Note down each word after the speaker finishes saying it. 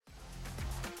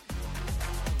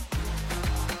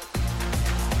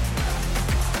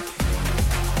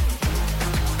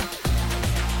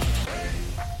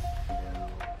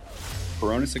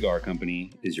Corona Cigar Company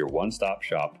is your one-stop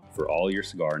shop for all your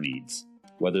cigar needs.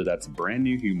 Whether that's a brand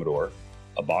new humidor,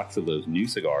 a box of those new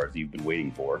cigars you've been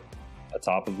waiting for, a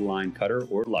top-of-the-line cutter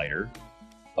or lighter,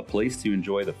 a place to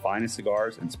enjoy the finest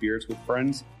cigars and spirits with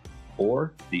friends,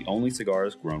 or the only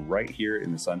cigars grown right here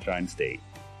in the Sunshine State,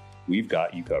 we've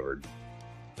got you covered.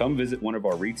 Come visit one of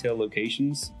our retail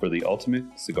locations for the ultimate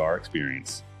cigar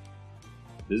experience.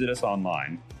 Visit us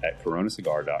online at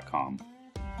coronacigar.com.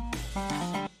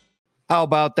 How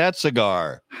about that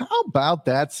cigar? How about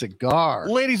that cigar?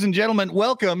 Ladies and gentlemen,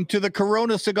 welcome to the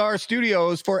Corona Cigar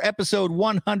Studios for episode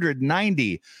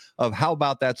 190 of How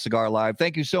About That Cigar Live.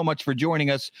 Thank you so much for joining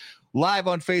us live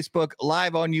on Facebook,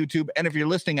 live on YouTube. And if you're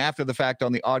listening after the fact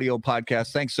on the audio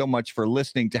podcast, thanks so much for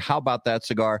listening to How About That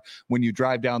Cigar when you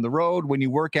drive down the road, when you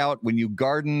work out, when you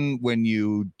garden, when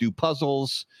you do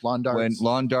puzzles, Lawn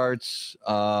darts.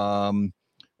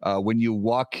 When you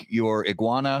walk your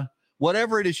iguana.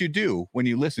 Whatever it is you do when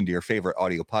you listen to your favorite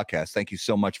audio podcast, thank you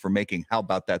so much for making How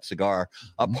About That Cigar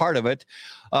a part of it.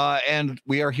 And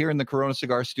we are here in the Corona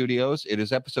Cigar Studios. It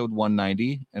is episode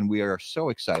 190, and we are so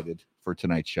excited for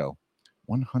tonight's show.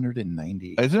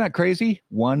 190. Isn't that crazy?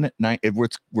 We're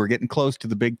getting close to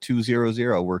the big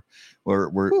 200.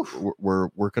 We're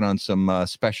working on some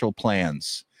special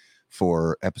plans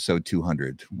for episode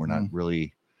 200. We're not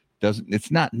really. It's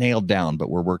not nailed down,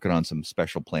 but we're working on some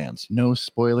special plans. No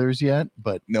spoilers yet,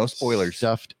 but no spoilers.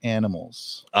 Stuffed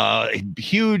animals.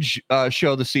 Huge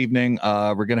show this evening.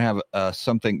 We're going to have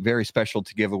something very special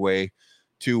to give away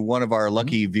to one of our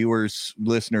lucky viewers,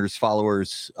 listeners,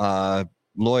 followers,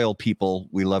 loyal people.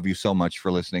 We love you so much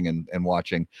for listening and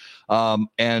watching.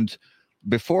 And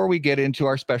before we get into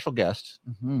our special guest,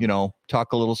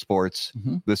 talk a little sports.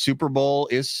 The Super Bowl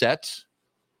is set.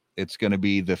 It's going to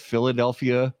be the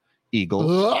Philadelphia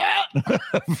Eagles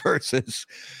versus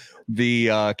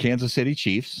the Kansas City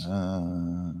Chiefs.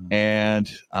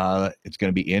 And it's going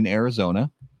to be in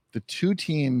Arizona. The two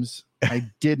teams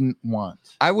I didn't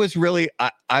want. I was really,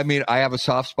 I mean, I have a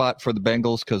soft spot for the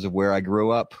Bengals because of where I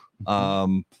grew up.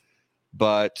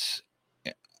 But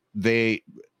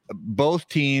both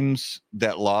teams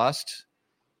that lost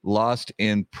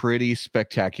in pretty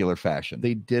spectacular fashion.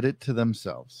 They did it to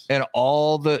themselves. And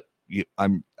you've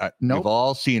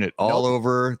all seen it all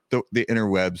over the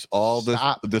interwebs, all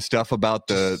the stuff about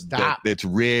the it's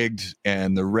rigged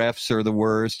and the refs are the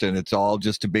worst and it's all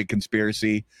just a big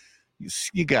conspiracy.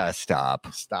 You gotta stop.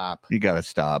 You gotta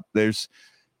stop.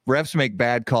 Refs make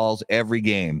bad calls every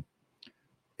game.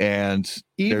 And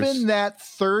even that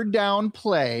third down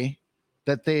play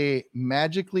that they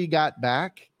magically got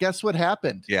back, guess what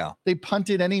happened? Yeah. They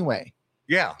punted anyway.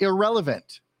 Yeah.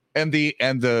 Irrelevant. And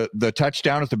the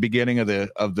touchdown at the beginning of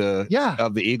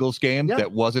the Eagles game that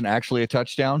wasn't actually a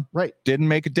touchdown, right? Didn't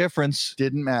make a difference.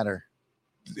 Didn't matter.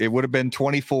 It would have been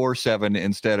 24-7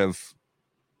 instead of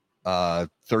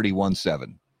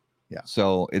 31-7. Yeah.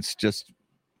 So it's just,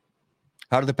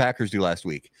 how did the Packers do last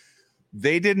week?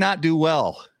 They did not do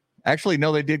well. Actually,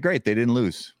 no, they did great. They didn't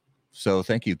lose. So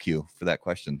thank you, Q, for that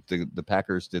question. The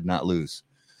Packers did not lose.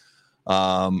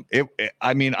 I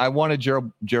wanted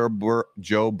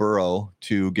Joe Burrow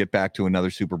to get back to another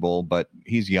Super Bowl, but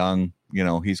he's young,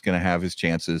 he's going to have his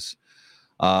chances.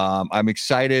 I'm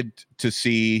excited to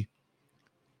see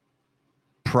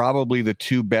probably the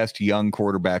two best young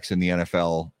quarterbacks in the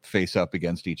NFL face up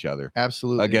against each other.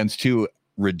 Absolutely. Against two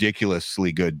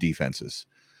ridiculously good defenses.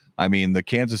 I mean, the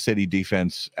Kansas City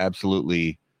defense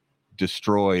absolutely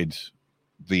destroyed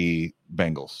the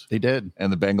Bengals. They did.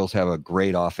 And the Bengals have a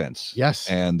great offense. Yes.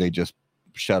 And they just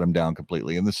shut them down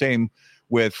completely. And the same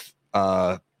with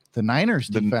the Niners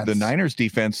defense. The Niners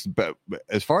defense, but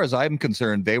as far as I'm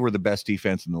concerned, they were the best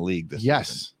defense in the league this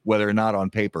season, whether or not on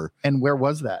paper. And where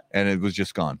was that? And it was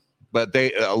just gone. But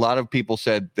a lot of people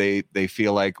said they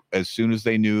feel like as soon as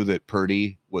they knew that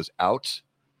Purdy was out,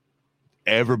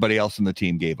 everybody else in the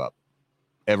team gave up.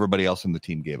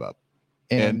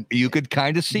 And you could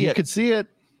kind of see it. You could see it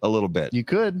a little bit. You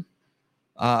could.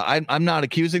 I'm not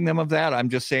accusing them of that. I'm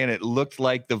just saying it looked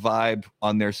like the vibe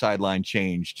on their sideline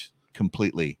changed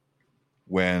completely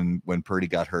when Purdy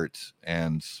got hurt.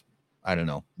 And I don't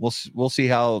know. We'll see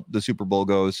how the Super Bowl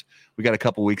goes. We got a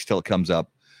couple weeks till it comes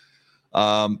up.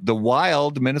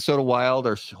 The Minnesota Wild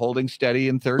are holding steady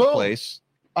in third place.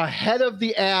 Ahead of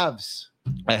the Avs.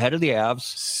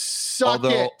 Suck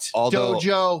it,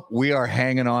 Dojo. We are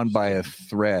hanging on by a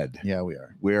thread. Yeah, we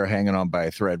are. We are hanging on by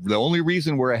a thread. The only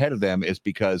reason we're ahead of them is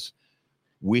because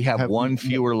we have one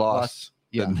fewer loss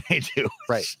than they do.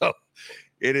 Right. So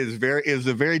it is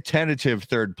a very tentative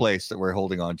third place that we're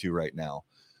holding on to right now.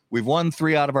 We've won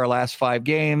 3 out of our last 5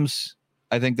 games.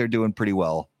 I think they're doing pretty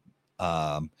well.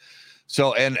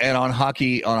 So and on a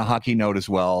hockey note as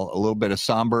well, a little bit of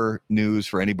somber news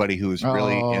for anybody who's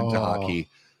really into hockey.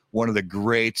 One of the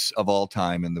greats of all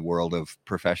time in the world of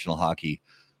professional hockey,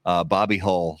 Bobby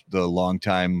Hull, the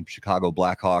longtime Chicago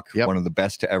Blackhawk, one of the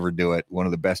best to ever do it, one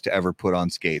of the best to ever put on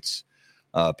skates,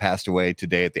 passed away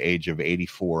today at the age of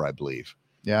 84, I believe.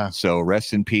 Yeah. So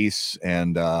rest in peace.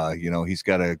 And, he's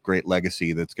got a great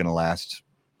legacy that's going to last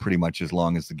pretty much as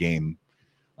long as the game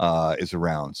is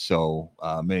around. So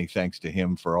many thanks to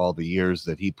him for all the years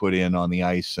that he put in on the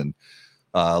ice, and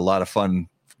a lot of fun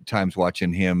times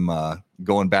watching him,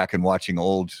 going back and watching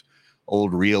old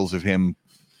reels of him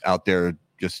out there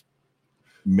just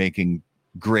making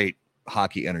great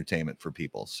hockey entertainment for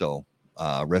people. So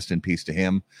rest in peace to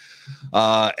him.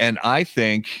 And I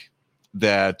think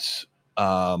that,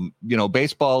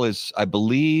 baseball is, I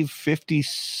believe,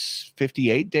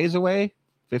 58 days away,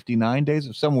 59 days,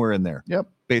 somewhere in there. Yep.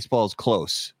 Baseball is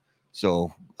close.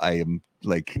 So I'm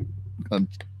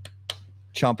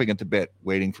chomping at the bit,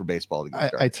 waiting for baseball to get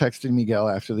started. I texted Miguel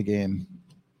after the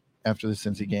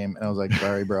Cincy game, and I was like,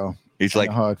 sorry, bro. He's like,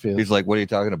 how it feels. He's like, what are you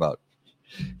talking about?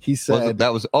 He said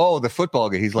the football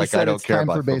game. He's like, I don't care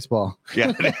about baseball.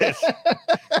 Yeah, it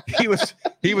is.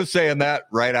 He was saying that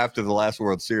right after the last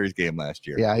World Series game last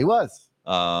year. Yeah, he was.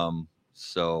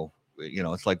 So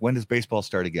it's like, when does baseball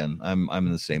start again? I'm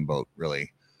in the same boat,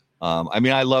 really.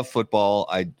 I love football.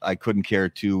 I couldn't care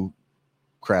two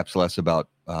craps less about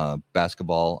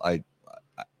basketball.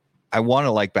 I want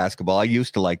to like basketball. I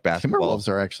used to like basketball. Timberwolves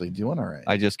are actually doing all right.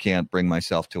 I just can't bring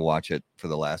myself to watch it for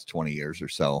the last 20 years or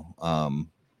so. I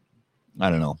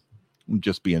don't know. I'm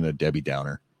just being a Debbie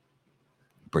Downer,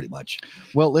 pretty much.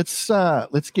 Well, let's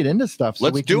get into stuff. So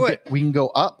let's do it. We can go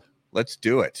up. Let's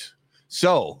do it.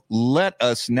 So let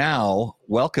us now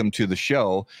welcome to the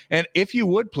show. And if you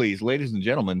would please, ladies and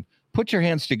gentlemen, put your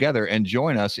hands together and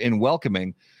join us in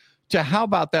welcoming to How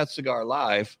About That Cigar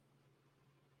Live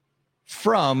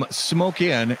from Smoke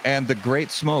Inn and the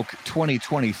Great Smoke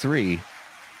 2023,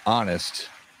 Honest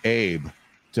Abe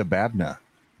Tababna.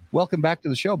 Welcome back to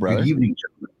the show, brother. Good evening,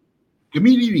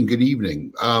 gentlemen. Good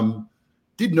evening.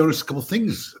 Did notice a couple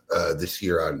things this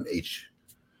year on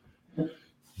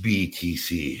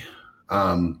HBTC.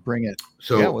 Bring it.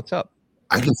 So yeah, what's up?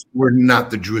 I guess we're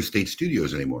not the Drew Estate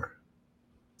Studios anymore.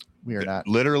 We are not.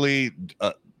 Literally,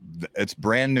 it's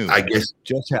brand new. I guess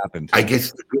just happened. I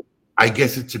guess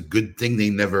it's a good thing they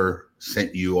never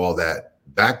sent you all that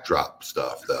backdrop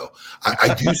stuff, though.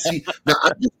 I do see now.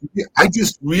 I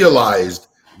just realized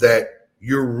that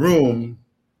your room,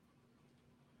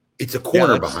 it's a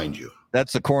corner behind you.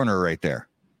 That's the corner right there.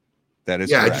 That is.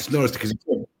 Yeah, correct. I just noticed because if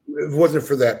it wasn't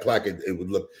for that plaque, it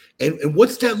would look. And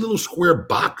what's that little square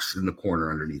box in the corner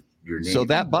underneath your name? So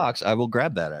that box, I will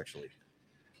grab that actually.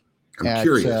 I'm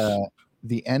curious.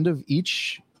 The end of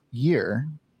each year,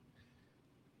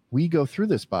 we go through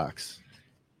this box.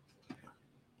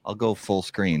 I'll go full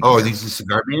screen. Oh, are these the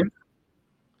cigar bands?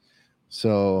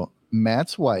 So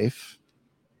Matt's wife.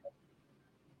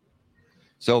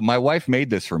 So my wife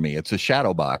made this for me. It's a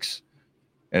shadow box,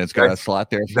 and it's got a slot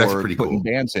there for putting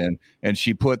bands in. And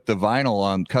she put the vinyl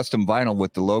on, custom vinyl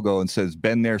with the logo, and says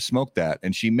 "Been there, smoke that."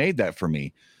 And she made that for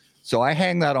me. So I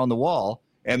hang that on the wall.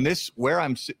 And this, where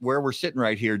we're sitting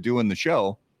right here doing the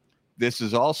show, this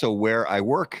is also where I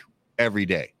work every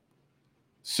day.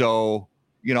 So,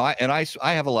 I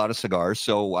have a lot of cigars.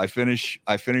 So I finish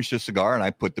a cigar and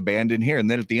I put the band in here. And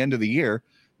then at the end of the year,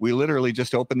 we literally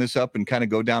just open this up and kind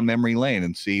of go down memory lane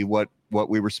and see what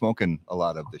we were smoking a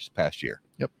lot of this past year.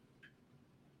 Yep.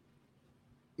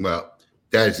 Well,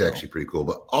 that is actually pretty cool.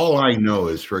 But all I know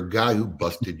is for a guy who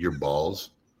busted your balls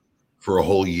for a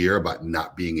whole year about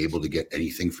not being able to get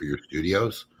anything for your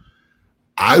studios,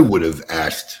 I would have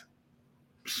asked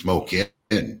Smoke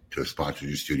In to sponsor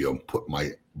your studio and put my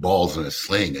balls in a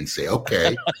sling and say,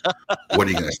 okay, what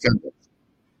are you going to send us?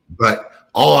 But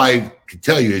all I can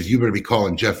tell you is you better be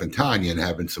calling Jeff and Tanya and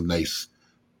having some nice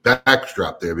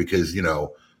backdrop there because,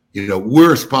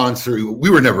 we're a sponsor.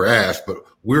 We were never asked, but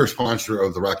we're a sponsor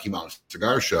of the Rocky Mountain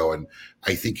Cigar Show. And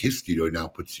I think his studio now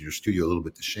puts your studio a little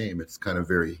bit to shame. It's kind of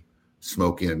very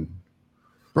Smoke In.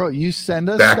 Bro, you send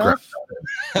us background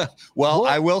stuff? Well,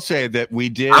 I will say that we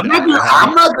did. I'm not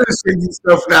going to send you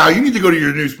stuff now. You need to go to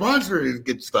your new sponsor and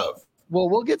get stuff. Well,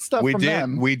 we'll get stuff from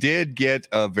them. We did get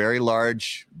a very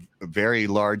large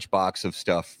box of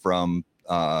stuff from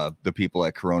the people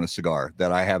at Corona Cigar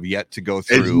that I have yet to go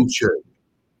through. As you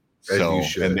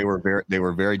should. And they were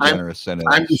very generous.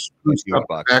 I'm just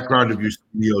the background of your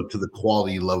studio to the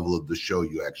quality level of the show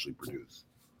you actually produce.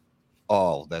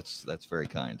 Oh, that's very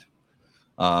kind.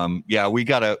 Yeah, we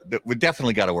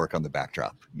definitely gotta work on the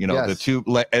backdrop. You know, Yes. the two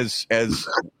as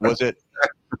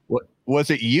was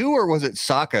it you or was it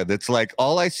Sokka that's like,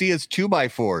 all I see is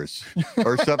 2x4s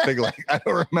or something like, I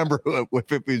don't remember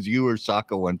if it was you or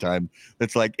Sokka one time.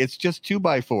 That's like, it's just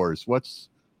 2x4s. What's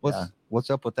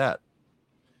up with that?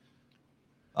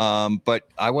 But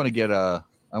I want to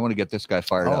get this guy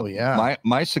fired up. Oh yeah.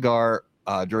 My cigar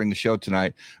during the show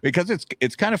tonight, because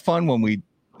it's kind of fun when we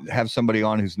have somebody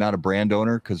on who's not a brand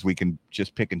owner, because we can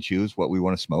just pick and choose what we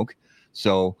want to smoke.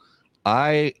 So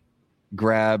I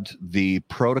grabbed the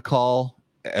Protocol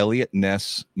Elliot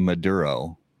Ness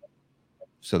Maduro.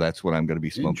 So that's what I'm going to be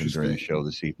smoking during the show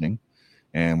this evening.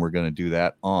 And we're going to do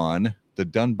that on the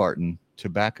Dunbarton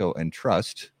Tobacco and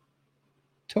Trust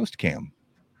Toast Cam.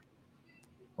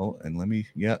 Oh, and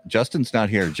Justin's not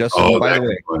here. Justin, by the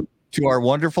way, to our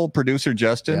wonderful producer,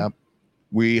 Justin,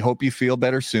 we hope you feel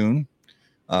better soon.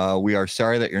 We are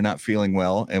sorry that you're not feeling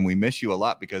well, and we miss you a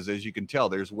lot because, as you can tell,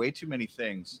 there's way too many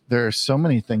things. There are so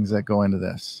many things that go into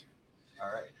this. All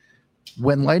right.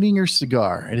 When lighting your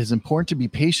cigar, it is important to be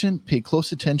patient, pay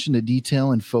close attention to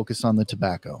detail, and focus on the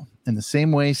tobacco. In the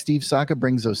same way, Steve Saka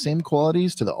brings those same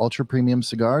qualities to the ultra premium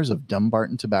cigars of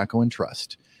Dumbarton Tobacco and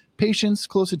Trust. Patience,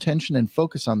 close attention, and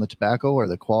focus on the tobacco are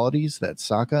the qualities that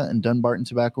Saka and Dunbarton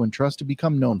Tobacco and Trust have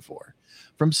become known for.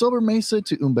 From Silver Mesa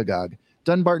to Umbagog,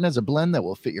 Dunbarton has a blend that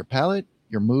will fit your palate,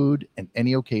 your mood, and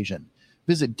any occasion.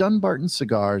 Visit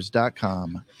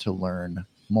DunbartonCigars.com to learn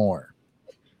more.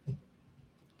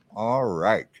 All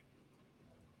right.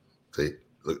 See,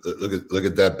 look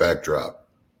at that backdrop.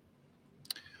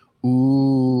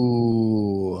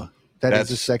 Ooh, that's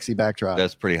a sexy backdrop.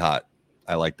 That's pretty hot.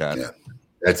 I like that. Yeah,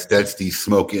 that's the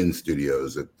Smoke In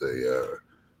Studios at the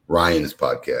Ryan's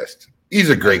podcast. He's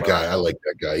a great guy. I like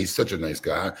that guy. He's such a nice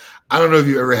guy. I don't know if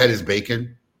you ever had his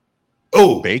bacon.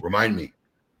 Oh, remind me.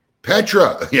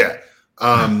 Petra. Yeah.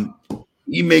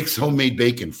 He makes homemade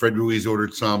bacon. Fred Ruiz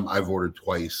ordered some. I've ordered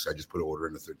twice. I just put an order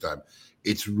in the third time.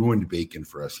 It's ruined bacon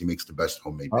for us. He makes the best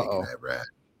homemade bacon I ever had.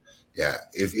 Yeah.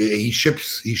 If he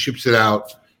ships it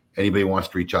out. Anybody wants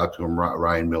to reach out to him,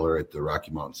 Ryan Miller at the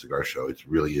Rocky Mountain Cigar Show. It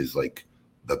really is like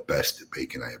the best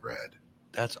bacon I ever had.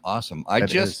 That's awesome. I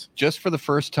just for the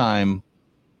first time,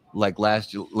 like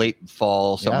late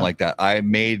fall, something like that, I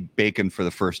made bacon for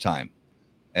the first time.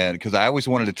 And because I always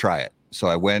wanted to try it. So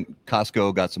I went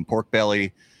Costco, got some pork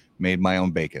belly, made my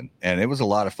own bacon. And it was a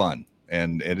lot of fun.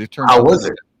 And it turned out. How was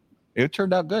it? It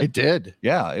turned out good. It did.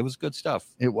 Yeah, it was good stuff.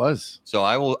 It was. So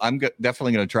I'm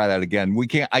definitely going to try that again.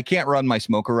 I can't run my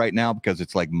smoker right now because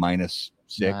it's like -6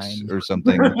 or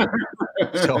something.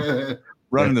 So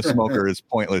running the smoker is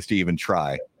pointless to even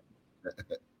try.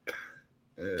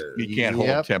 You can't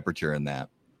hold temperature in that.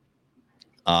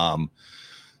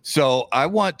 So I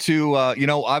want to,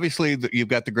 obviously you've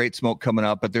got the Great Smoke coming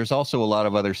up, but there's also a lot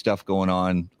of other stuff going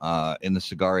on in the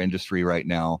cigar industry right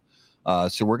now.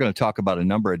 So we're going to talk about a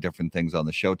number of different things on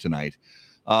the show tonight.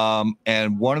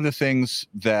 And one of the things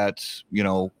that,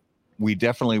 we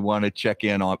definitely want to check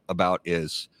in on about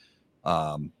is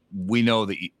we know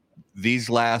that these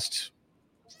last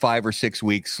 5 or 6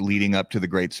 weeks leading up to the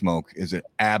Great Smoke is an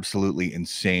absolutely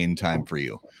insane time for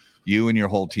you. You and your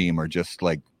whole team are just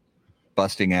like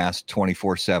busting ass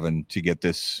 24/7 to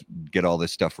get all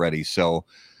this stuff ready. So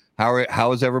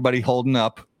how is everybody holding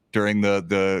up during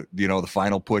the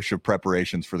final push of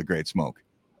preparations for the Great Smoke?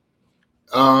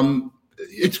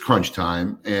 It's crunch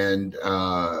time. And,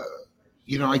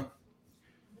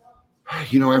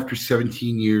 after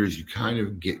 17 years, you kind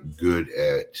of get good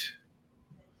at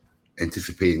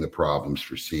anticipating the problems,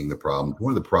 foreseeing the problems.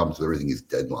 One of the problems with everything is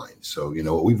deadlines. So,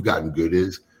 what we've gotten good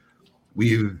is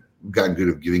we've gotten good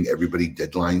at giving everybody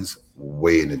deadlines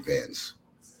way in advance.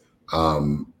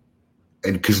 And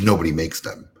because nobody makes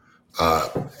them.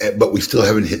 But we still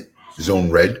haven't hit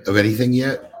zone red of anything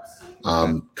yet.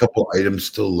 Couple items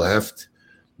still left,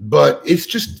 but it's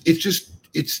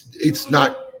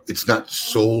not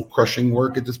soul crushing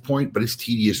work at this point, but it's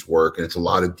tedious work and it's a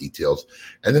lot of details.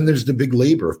 And then there's the big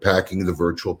labor of packing the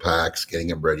virtual packs, getting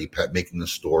them ready, making the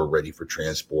store ready for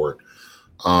transport.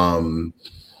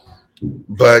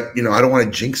 But I don't want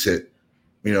to jinx it.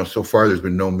 So far there's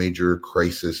been no major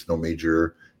crisis, no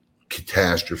major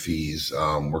catastrophes.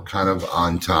 We're kind of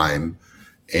on time,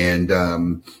 and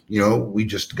we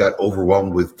just got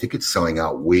overwhelmed with tickets selling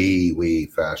out way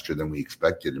faster than we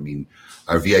expected. I mean,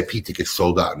 our VIP tickets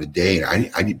sold out in a day,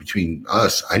 and I between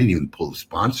us, I didn't even pull the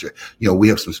sponsor. We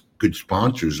have some good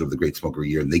sponsors of the Great Smoke every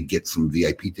year, and they get some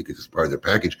VIP tickets as part of their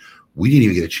package. We didn't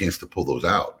even get a chance to pull those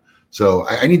out. So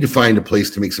I need to find a place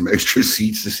to make some extra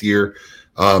seats this year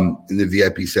in the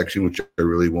VIP section, which I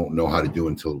really won't know how to do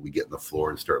until we get on the floor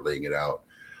and start laying it out.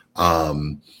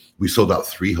 We sold out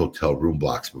 3 hotel room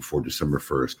blocks before December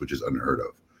 1st, which is unheard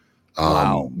of.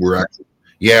 Wow. We're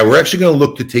actually going to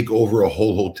look to take over a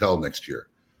whole hotel next year.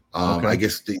 Okay. I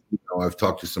guess I've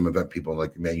talked to some event people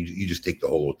like, man, you just take the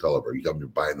whole hotel over. You tell them you're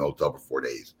buying the hotel for 4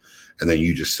 days, and then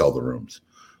you just sell the rooms.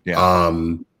 Yeah.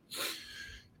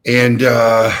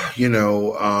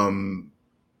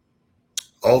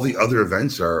 All the other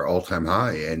events are all-time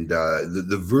high, and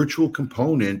the virtual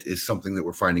component is something that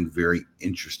we're finding very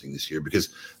interesting this year, because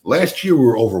last year we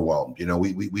were overwhelmed.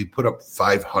 We put up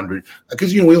 500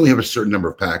 because we only have a certain number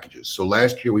of packages. So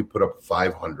last year we put up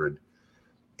 500,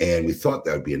 and we thought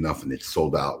that would be enough, and it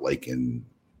sold out like in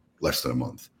less than a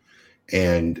month.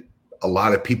 And a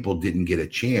lot of people didn't get a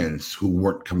chance who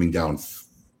weren't coming down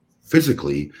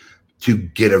physically to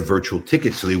get a virtual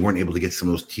ticket, so they weren't able to get some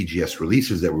of those TGS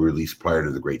releases that were released prior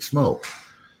to the Great Smoke.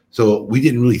 So we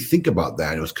didn't really think about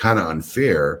that. It was kind of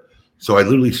unfair. So I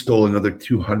literally stole another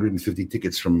 250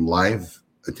 tickets from live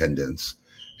attendance,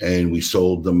 and we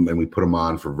sold them and we put them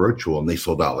on for virtual, and they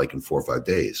sold out like in 4 or 5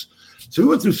 days. So we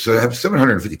went through, so I have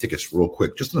 750 tickets real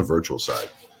quick, just on the virtual side.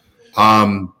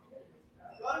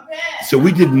 So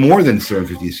we did more than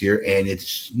 750 this year, and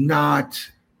it's not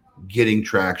getting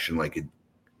traction like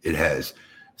it has.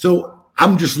 So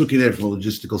I'm just looking at it from a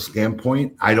logistical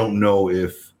standpoint. I don't know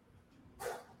if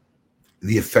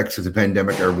the effects of the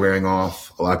pandemic are wearing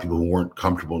off. A lot of people who weren't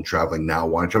comfortable in traveling now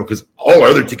want to travel, because all our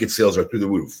other ticket sales are through the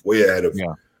roof, way ahead of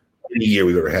any year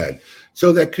we've ever had.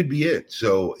 So that could be it.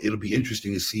 So it'll be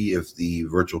interesting to see if the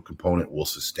virtual component will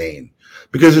sustain,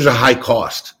 because there's a high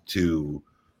cost to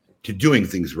doing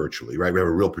things virtually, right? We have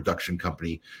a real production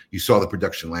company. You saw the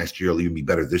production last year. It'll even be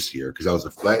better this year, because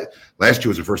last year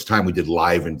was the first time we did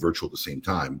live and virtual at the same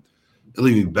time. It'll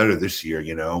even be better this year.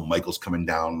 Michael's coming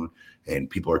down, and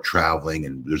people are traveling,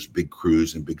 and there's big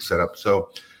crews and big setup.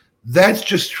 So that's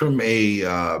just from a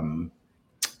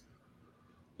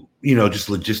just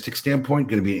logistics standpoint,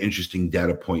 going to be an interesting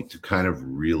data point to kind of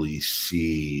really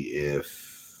see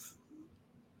if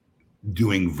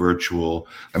doing virtual.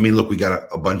 I mean, look, we got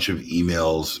a bunch of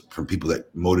emails from people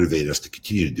that motivated us to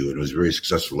continue to do it. It was very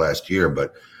successful last year,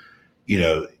 but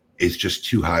it's just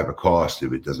too high of a cost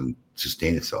if it doesn't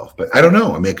sustain itself. But I don't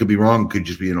know. I mean, it could be wrong. It could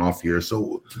just be an off year.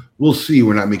 So we'll see.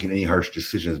 We're not making any harsh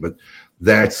decisions, but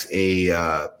that's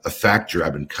a factor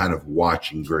I've been kind of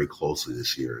watching very closely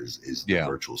this year is the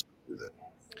virtual stuff with it.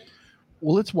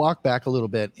 Well, let's walk back a little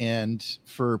bit. And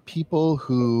for people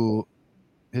who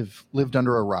have lived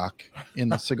under a rock in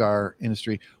the cigar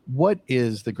industry, what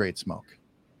is the Great Smoke?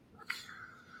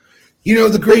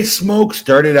 The Great Smoke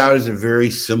started out as a very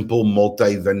simple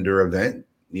multi-vendor event,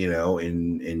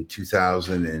 in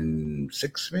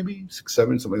 2006, maybe 6,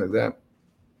 7, something like that.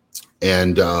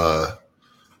 And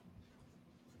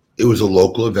it was a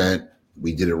local event.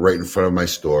 We did it right in front of my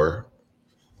store.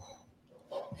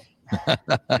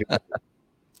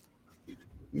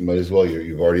 You might as well.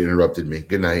 You've already interrupted me.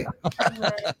 Good night.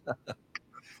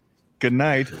 Good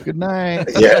night. Good night.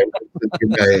 Yeah. Good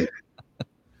night.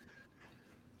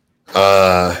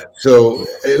 So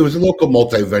it was a local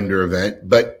multi-vendor event,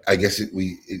 but I guess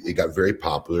it got very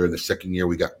popular. In the second year,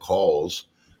 we got calls,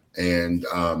 and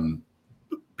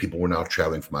people were now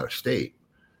traveling from out of state.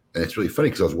 And it's really funny,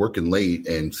 because I was working late,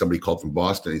 and somebody called from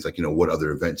Boston. He's like, what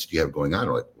other events do you have going on?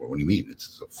 I'm like, well, what do you mean?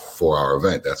 It's a 4-hour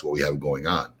event. That's what we have going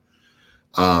on.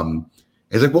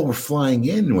 It's like, well, we're flying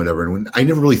in and whatever. And I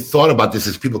never really thought about this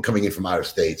as people coming in from out of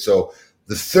state. So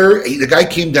the guy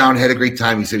came down, had a great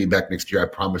time. He said he'd be back next year. I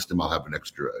promised him I'll have an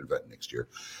extra event next year.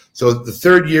 So the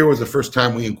third year was the first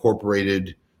time we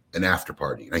incorporated an after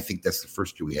party. And I think that's the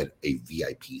first year we had a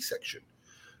VIP section.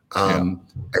 And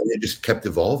it just kept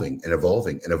evolving and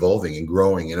evolving and evolving and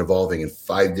growing and evolving in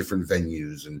 5 different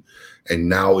venues. And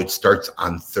now it starts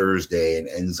on Thursday and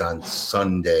ends on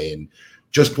Sunday. And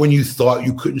just when you thought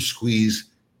you couldn't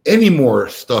squeeze any more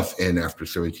stuff in after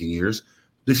 17 years,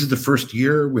 this is the first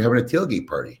year we're having a tailgate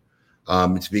party.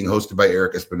 It's being hosted by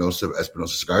Eric Espinosa of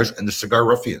Espinosa Cigars and the Cigar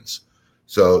Ruffians.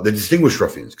 So the Distinguished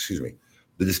Ruffians,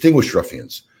 the Distinguished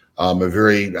Ruffians, a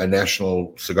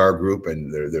national cigar group,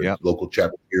 and their local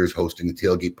chapter here is hosting the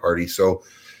tailgate party. So,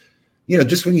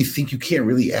 just when you think you can't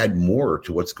really add more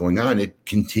to what's going on, it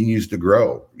continues to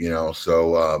grow,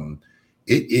 So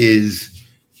it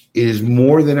is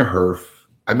more than a HERF.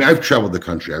 I mean, I've traveled the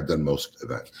country. I've done most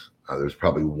events. There's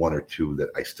probably 1 or 2 that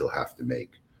I still have to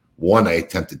make. One I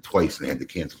attempted twice and had to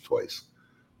cancel twice.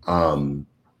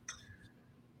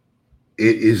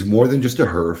 It is more than just a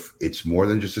HERF. It's more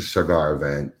than just a cigar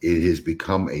event. It has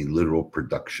become a literal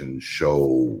production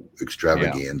show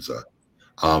extravaganza.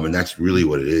 And that's really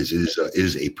what it is. It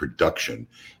is a production.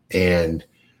 And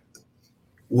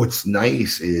what's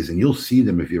nice is, and you'll see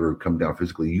them if you ever come down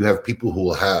physically, you have people who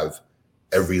will have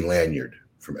every lanyard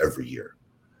from every year.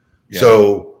 Yeah.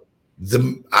 So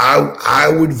I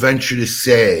would venture to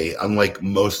say, unlike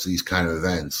most of these kind of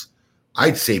events,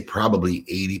 I'd say probably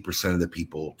 80% of the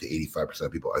people to 85%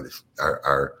 of people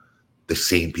are the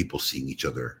same people seeing each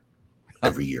other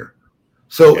every year.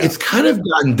 So it's kind of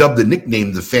gotten dubbed the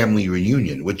nickname the family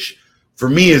reunion, which for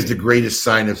me is the greatest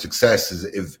sign of success,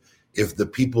 is if the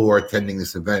people who are attending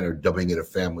this event are dubbing it a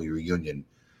family reunion.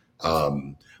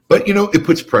 But, it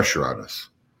puts pressure on us.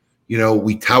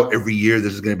 We tout every year,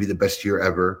 this is going to be the best year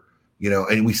ever,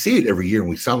 and we say it every year and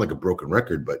we sound like a broken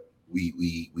record, but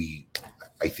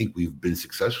I think we've been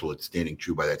successful at standing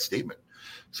true by that statement.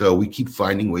 So we keep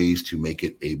finding ways to make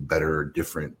it a better,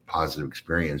 different, positive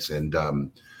experience. And,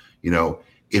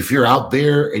 if you're out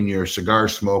there and you're a cigar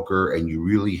smoker and you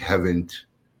really haven't,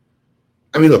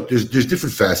 look, there's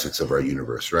different facets of our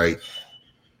universe, right?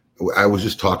 I was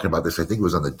just talking about this. I think it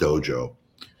was on the dojo.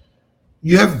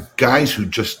 You have guys who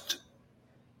just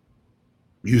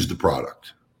use the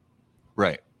product.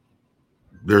 Right.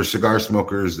 They're cigar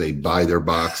smokers. They buy their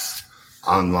box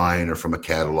online or from a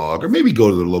catalog, or maybe go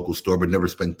to the local store, but never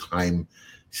spend time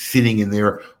sitting in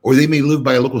there. Or they may live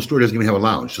by a local store that doesn't even have a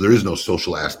lounge. So there is no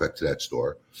social aspect to that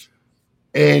store.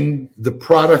 And the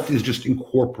product is just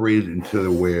incorporated into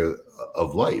the way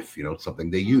of life. It's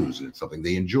something they use and it's something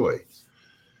they enjoy.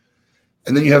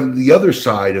 And then you have the other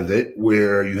side of it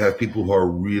where you have people who are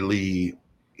really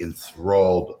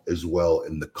enthralled as well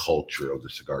in the culture of the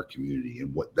cigar community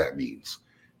and what that means.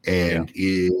 And,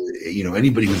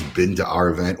 anybody who's been to our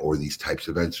event or these types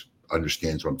of events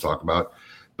understands what I'm talking about.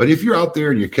 But if you're out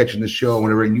there and you're catching the show or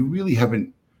whatever, and you really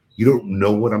you don't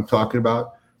know what I'm talking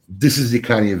about, this is the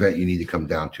kind of event you need to come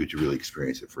down to really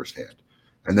experience it firsthand.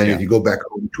 And then if you go back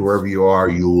home to wherever you are,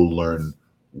 you will learn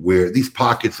where these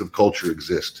pockets of culture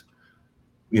exist,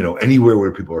 anywhere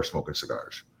where people are smoking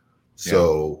cigars.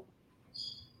 So,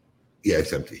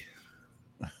 it's empty.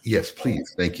 Yes,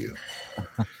 please. Thank you.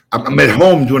 I'm at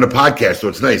home doing a podcast, so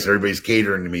it's nice. Everybody's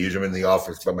catering to me. Usually I'm in the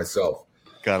office by myself.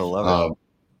 Gotta love it.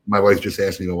 My wife just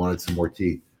asked me if I wanted some more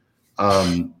tea.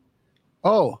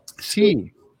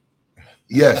 Tea.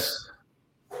 Yes.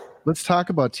 Let's talk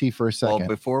about tea for a second. Well,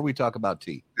 before we talk about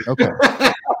tea. Okay.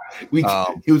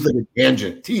 It was like a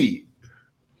tangent. Tea.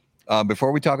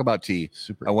 Before we talk about tea,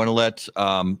 I want to let,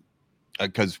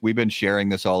 because we've been sharing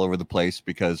this all over the place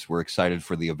because we're excited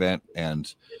for the event,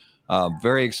 and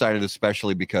very excited,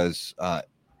 especially because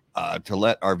to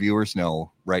let our viewers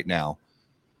know right now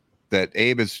that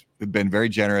Abe has been very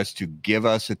generous to give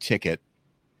us a ticket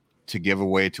to give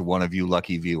away to one of you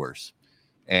lucky viewers.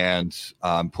 And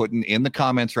I'm putting in the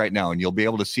comments right now, and you'll be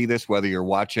able to see this whether you're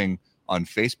watching on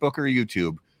Facebook or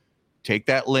YouTube. Take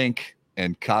that link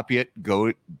and copy it.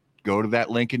 Go to that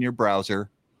link in your browser,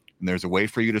 and there's a way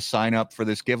for you to sign up for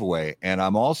this giveaway. And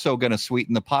I'm also going to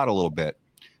sweeten the pot a little bit,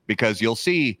 because you'll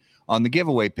see on the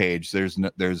giveaway page, there's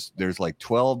like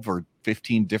 12 or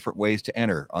 15 different ways to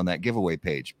enter on that giveaway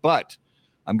page. But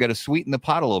I'm going to sweeten the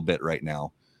pot a little bit right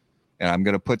now, and I'm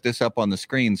going to put this up on the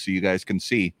screen so you guys can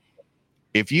see.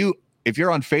 If you're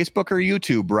on Facebook or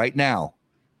YouTube right now,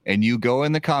 and you go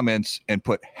in the comments and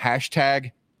put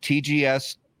hashtag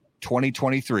TGS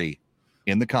 2023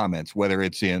 in the comments, whether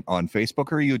it's on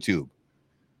Facebook or YouTube,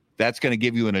 that's going to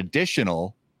give you an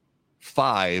additional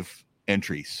 5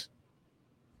 entries.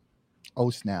 Oh,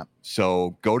 snap.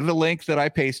 So go to the link that I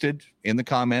pasted in the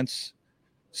comments,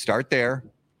 start there,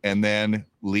 and then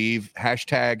leave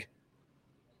hashtag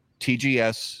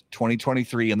TGS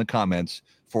 2023 in the comments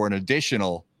for an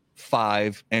additional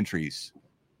 5 entries.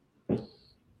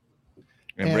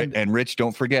 And Rich,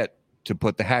 don't forget to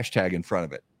put the hashtag in front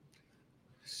of it.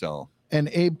 So. And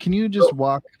Abe, can you just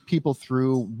walk people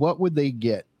through what would they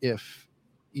get if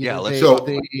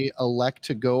they elect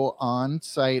to go on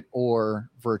site or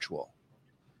virtual?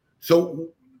 So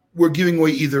we're giving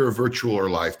away either a virtual or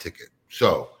live ticket.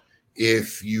 So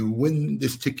if you win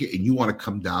this ticket and you want to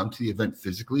come down to the event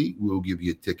physically, we'll give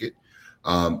you a ticket.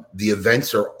 The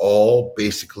events are all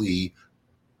basically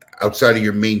outside of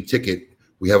your main ticket.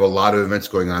 We have a lot of events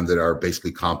going on that are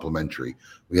basically complimentary.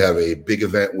 We have a big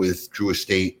event with Drew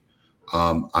Estate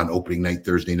on opening night,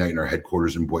 Thursday night, in our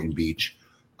headquarters in Boynton Beach.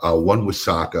 One with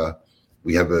Saka.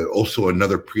 We have also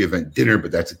another pre-event dinner,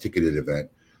 but that's a ticketed event.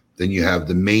 Then you have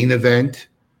the main event.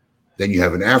 Then you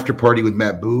have an after party with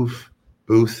Matt Booth.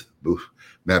 And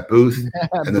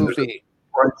then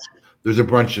there's a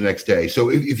brunch the next day. So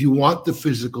if you want the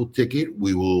physical ticket,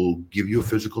 we will give you a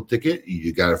physical ticket.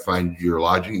 You got to find your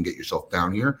lodging and get yourself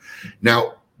down here.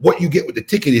 Now, what you get with the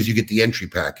ticket is you get the entry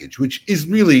package, which is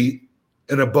really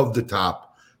an above the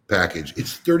top package.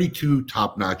 It's 32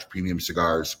 top-notch premium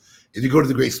cigars. If you go to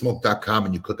thegreatsmoke.com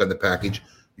and you click on the package,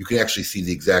 you can actually see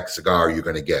the exact cigar you're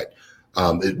going to get.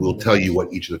 It will tell you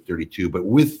what each of the 32. But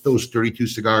with those 32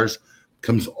 cigars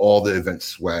comes all the event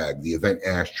swag, the event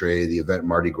ashtray, the event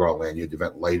Mardi Gras lanyard, the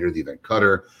event lighter, the event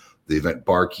cutter, the event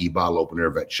bar key, bottle opener,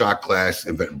 event shot glass,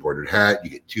 event embroidered hat.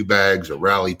 You get 2 bags, a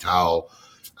rally towel.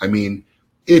 I mean,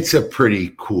 it's a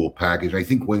pretty cool package. I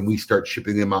think when we start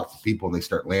shipping them out to people and they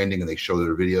start landing and they show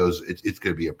their videos, it's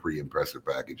going to be a pretty impressive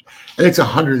package. And it's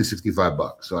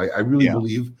 $165. So I really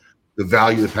believe the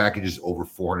value of the package is over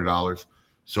 $400.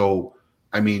 So,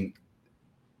 I mean,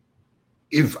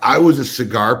 if I was a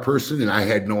cigar person and I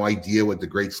had no idea what the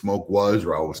Great Smoke was,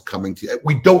 or I was coming to,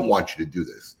 we don't want you to do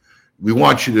this. We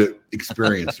want you to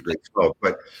experience the Great Smoke.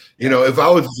 But, you know, if I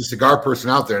was a cigar person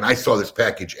out there and I saw this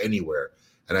package anywhere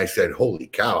and I said, holy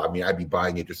cow, I mean, I'd be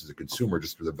buying it just as a consumer,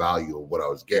 just for the value of what I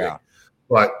was getting. Yeah.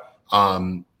 But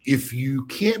if you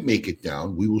can't make it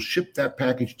down, we will ship that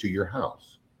package to your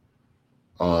house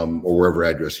or wherever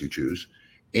address you choose.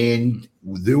 And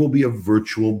there will be a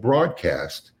virtual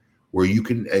broadcast where you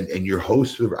can, and your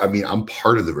host, I mean, I'm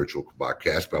part of the virtual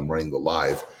broadcast, but I'm running the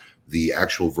live. The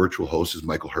actual virtual host is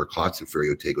Michael Herklotz of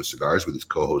Ferio Tego Cigars with his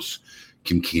co-hosts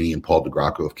Kim Keeney and Paul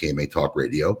DeGracco of KMA Talk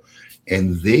Radio.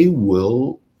 And they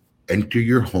will enter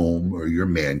your home or your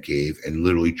man cave and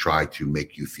literally try to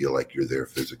make you feel like you're there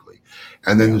physically.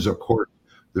 And then there's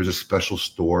a special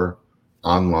store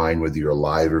online, whether you're a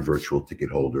live or virtual ticket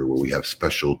holder, where we have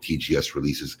special TGS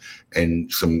releases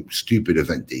and some stupid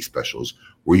event day specials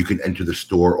where you can enter the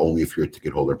store only if you're a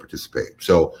ticket holder and participate.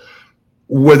 So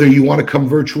whether you want to come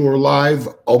virtual or live,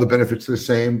 all the benefits are the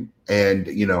same. And,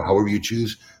 you know, however you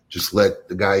choose, just let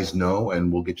the guys know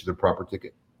and we'll get you the proper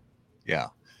ticket. Yeah.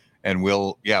 And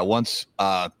once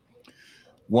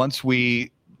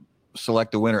we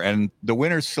select the winner, and the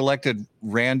winner's selected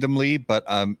randomly, but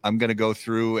I'm going to go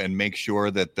through and make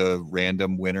sure that the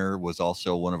random winner was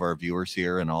also one of our viewers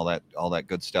here and all that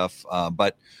good stuff.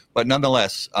 But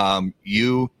nonetheless,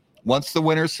 once the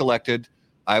winner's selected,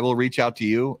 I will reach out to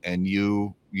you and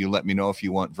you let me know if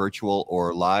you want virtual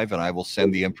or live, and I will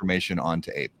send the information on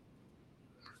to Abe.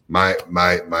 My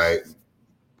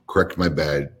correct my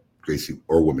bad, Gracie,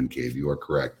 or Woman Cave. You are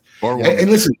correct. And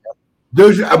listen,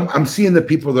 I'm seeing the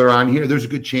people that are on here. There's a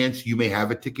good chance you may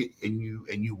have a ticket and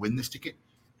you win this ticket.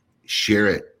 Share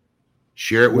it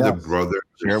with a brother.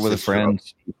 Share it with a friend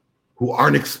who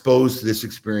aren't exposed to this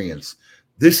experience.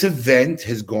 This event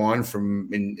has gone from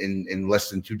in less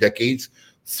than 2 decades,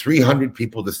 300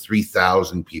 people to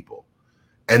 3,000 people.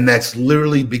 And that's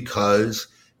literally because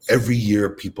every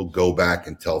year people go back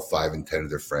and tell 5 and 10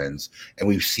 of their friends. And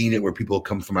we've seen it where people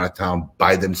come from out of town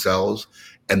by themselves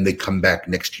and they come back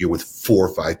next year with 4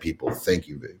 or 5 people. Thank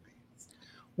you, baby.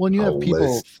 Well, and you have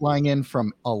people flying in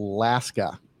from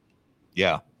Alaska.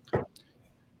 Yeah.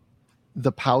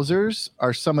 The Pousers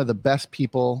are some of the best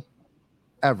people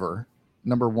ever,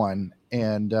 number one.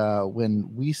 And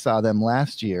when we saw them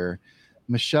last year,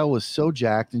 Michelle was so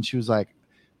jacked and she was like,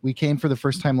 we came for the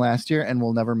first time last year and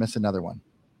we'll never miss another one.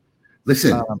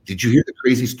 Listen, did you hear the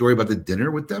crazy story about the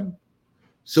dinner with them?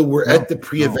 So we're at the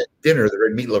pre-event dinner, the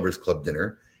Red Meat Lovers Club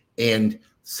dinner, and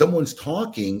someone's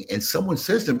talking and someone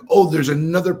says to them, oh, there's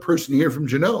another person here from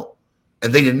Juneau.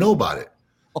 And they didn't know about it.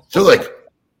 So like,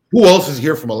 who else is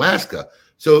here from Alaska?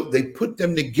 So they put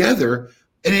them together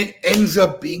and it ends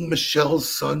up being Michelle's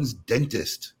son's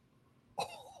dentist.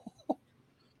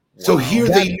 So here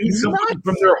they knew someone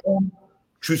from their home.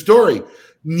 True story.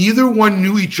 Neither one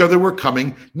knew each other were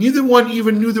coming. Neither one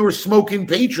even knew there were smoking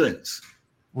patrons.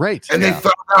 Right. And they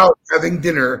found out having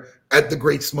dinner at the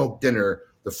Great Smoke dinner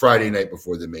the Friday night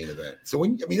before the main event. So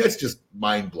that's just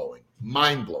mind-blowing.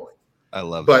 Mind-blowing. I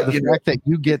love it. The fact that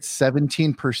you get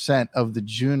 17% of the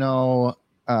Juneau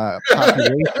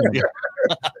population.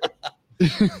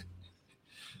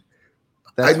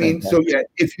 So yeah,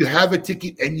 if you have a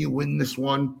ticket and you win this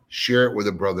one, share it with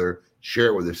a brother, share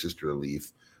it with a sister of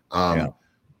Leaf.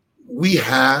 We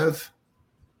have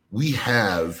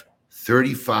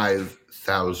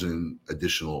 35,000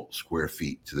 additional square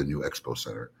feet to the new Expo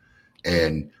Center,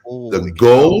 and the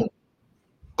goal.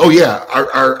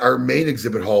 Our main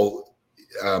exhibit hall,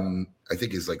 I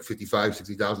think is like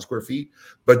 60,000 square feet,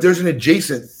 but there's an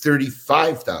adjacent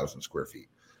 35,000 square feet.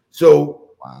 So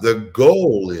the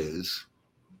goal is,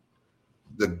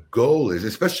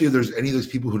 especially if there's any of those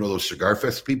people who know those Cigar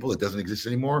Fest people that doesn't exist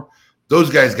anymore, those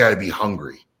guys got to be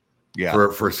hungry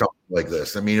for something like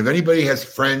this. I mean, if anybody has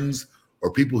friends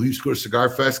or people who used to go to Cigar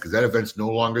Fest, because that event's no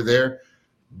longer there,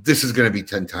 this is going to be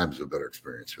 10 times a better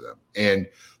experience for them. And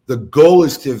the goal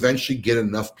is to eventually get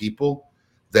enough people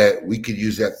that we could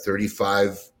use that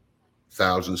 35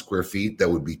 1,000 square feet that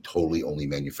would be totally only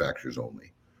manufacturers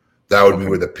only. That would be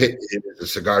where the pit is, the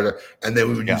cigar, and then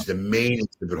we would use the main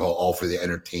exhibit hall all for the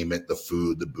entertainment, the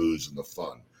food, the booze, and the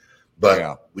fun.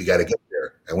 But we got to get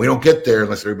there, and we don't get there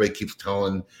unless everybody keeps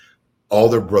telling all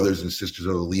their brothers and sisters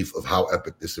of the Leaf of how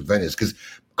epic this event is. Because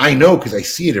I know, because I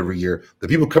see it every year, the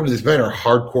people coming to this event are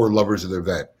hardcore lovers of the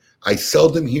event. I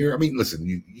seldom hear. I mean, listen,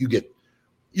 you get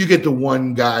the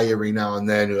one guy every now and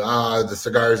then who, the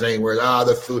cigars ain't worth,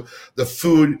 the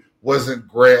food wasn't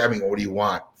great. I mean, what do you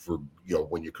want for,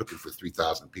 when you're cooking for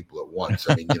 3,000 people at once?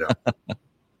 I mean,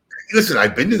 listen,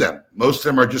 I've been to them. Most of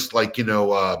them are just like,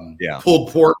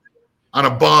 pulled pork on a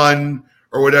bun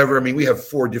or whatever. I mean, we have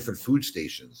 4 different food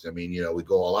stations. I mean, we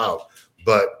go all out.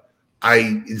 But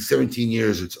in 17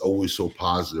 years, it's always so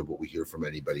positive what we hear from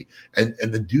anybody. And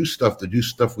the new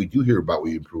stuff we do hear about,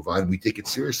 we improve on, we take it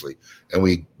seriously. And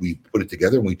we put it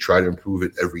together and we try to improve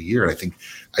it every year. And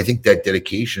I think that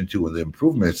dedication to and the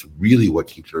improvement is really what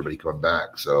keeps everybody coming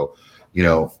back. So,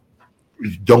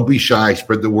 don't be shy,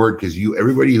 spread the word, because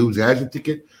everybody who has a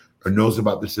ticket or knows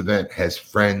about this event has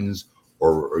friends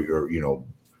or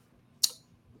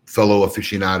fellow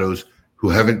aficionados who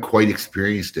haven't quite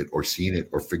experienced it or seen it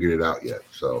or figured it out yet.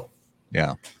 So,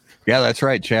 yeah, that's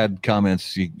right. Chad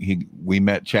comments. We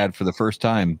met Chad for the first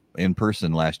time in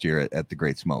person last year at the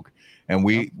Great Smoke, and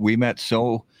we met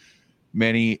so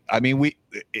many. I mean,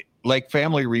 like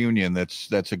family reunion.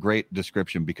 That's a great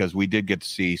description, because we did get to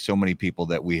see so many people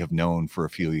that we have known for a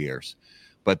few years,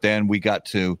 but then we got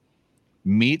to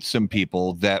meet some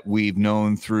people that we've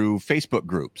known through Facebook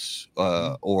groups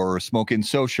or Smokin'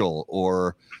 Social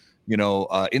or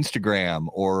Instagram,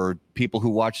 or people who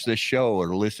watch this show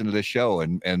or listen to this show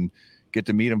and get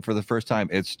to meet them for the first time.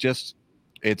 It's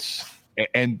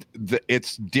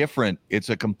different. It's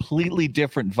a completely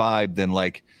different vibe than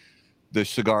like the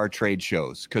cigar trade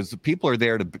shows, because the people are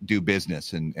there to do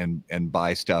business and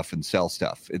buy stuff and sell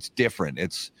stuff. It's different.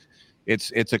 It's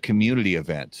a community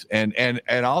event. And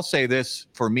I'll say this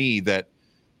for me, that,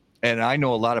 and I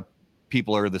know a lot of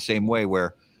people are the same way,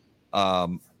 where,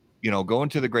 going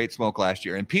to the Great Smoke last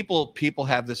year, and people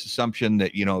have this assumption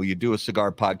that, you do a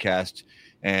cigar podcast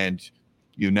and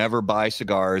you never buy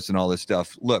cigars and all this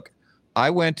stuff. Look, I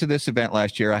went to this event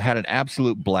last year. I had an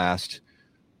absolute blast.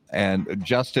 And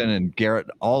Justin and Garrett,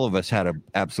 all of us had an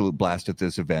absolute blast at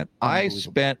this event. I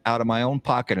spent out of my own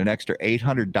pocket an extra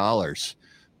 $800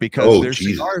 because there's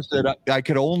cigars that I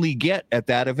could only get at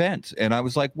that event. And I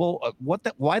was like, well,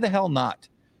 why the hell not?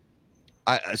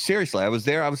 Seriously, I was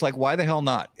there. I was like, why the hell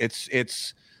not?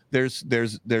 There's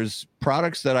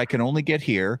products that I can only get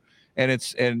here, and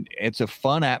it's a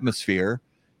fun atmosphere,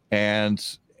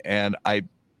 and I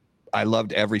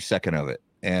loved every second of it.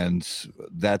 And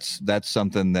that's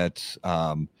something that,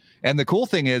 and the cool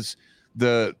thing is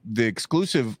the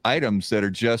exclusive items that are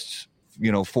just,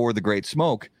 for the Great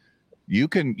Smoke, you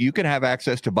can have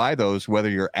access to buy those, whether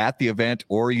you're at the event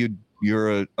or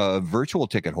you're a virtual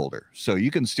ticket holder. So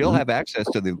you can still have access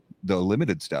to the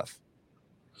limited stuff.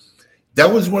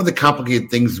 That was one of the complicated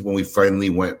things when we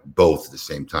finally went both at the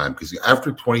same time. Because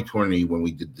after 2020, when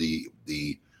we did the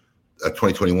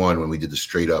 2021, when we did the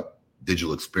straight up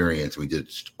digital experience, we did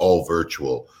all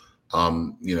virtual.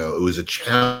 It was a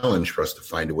challenge for us to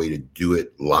find a way to do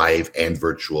it live and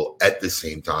virtual at the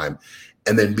same time,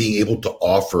 and then being able to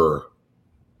offer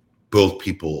both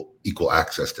people equal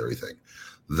access to everything.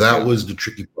 That was the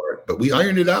tricky part, but we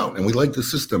ironed it out, and we like the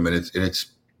system, and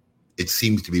it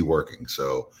seems to be working.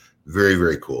 So very,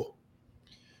 very cool.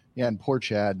 Yeah, and poor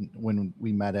Chad, when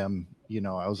we met him,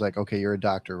 I was like, okay, you're a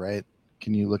doctor, right?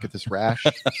 Can you look at this rash?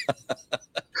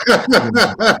 I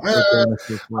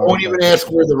won't even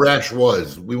ask where the rash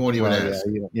was. We won't even ask.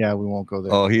 Yeah, we won't go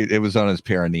there. Oh, it was on his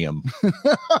perineum.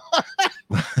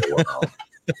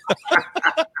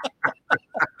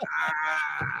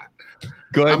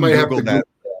 Go ahead and Google that.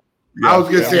 I was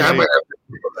going to say, I might have to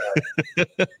Google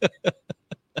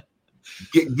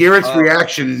that. Garrett's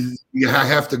reaction is, I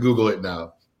have to Google it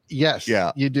now. Yes,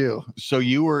 you do. So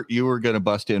you were going to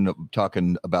bust in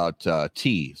talking about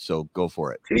tea. So go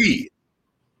for it. Tea.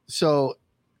 So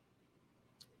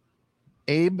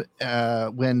Abe,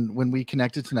 when we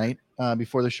connected tonight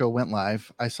before the show went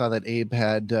live, I saw that Abe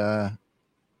had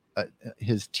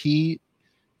his tea,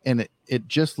 and it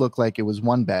just looked like it was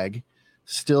one bag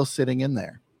still sitting in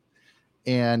there.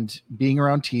 And being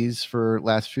around teas for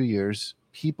last few years,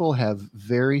 people have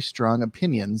very strong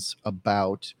opinions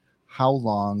about how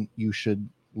long you should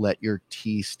let your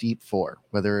tea steep for,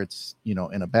 whether it's,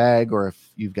 in a bag or if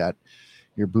you've got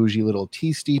your bougie little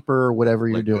tea steeper or whatever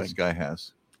you're doing. This guy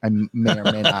has. I may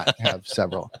or may not have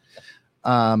several.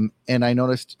 And I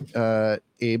noticed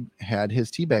Abe had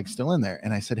his tea bag still in there.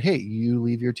 And I said, hey, you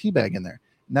leave your tea bag in there.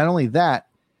 Not only that,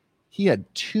 he had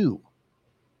 2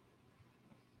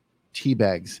 tea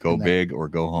bags. Go big or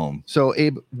go home. So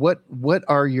Abe, what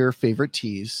are your favorite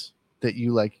teas that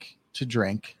you like to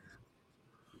drink?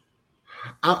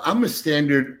 I'm a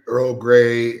standard Earl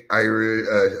Grey, Irish,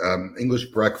 English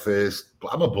breakfast.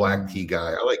 I'm a black tea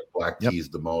guy. I like black teas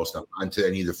the most. I'm onto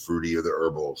any of the fruity or the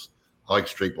herbals. I like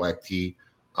straight black tea.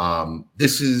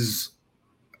 This is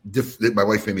my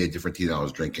wife made me a different tea than I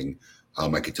was drinking.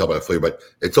 I could tell by the flavor, but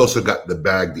it's also got the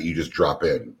bag that you just drop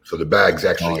in. So the bag's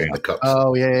actually in the cups.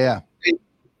 Oh, yeah.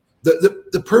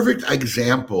 The perfect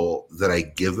example that I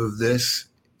give of this,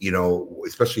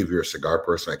 especially if you're a cigar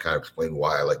person, I kind of explain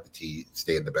why I like the tea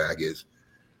stay in the bag, is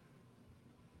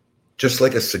just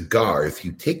like a cigar. If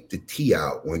you take the tea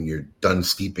out when you're done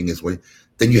steeping,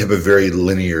 then you have a very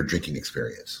linear drinking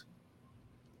experience.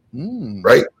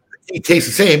 Right? The tea tastes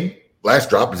the same last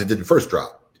drop as it did the first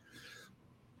drop.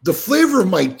 The flavor of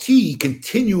my tea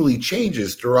continually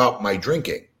changes throughout my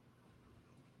drinking.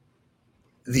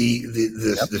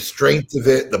 The strength of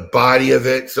it, the body of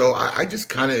it. So I just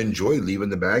kind of enjoy leaving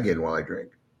the bag in while I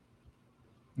drink.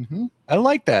 Mm-hmm. I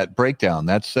like that breakdown.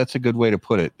 That's a good way to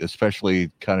put it,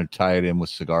 especially kind of tie it in with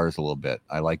cigars a little bit.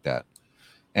 I like that.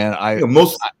 And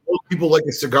most people like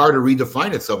a cigar to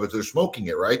redefine itself if they're smoking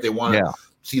it, right? They want to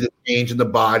see the change in the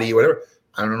body, whatever.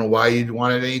 I don't know why you'd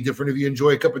want it any different if you enjoy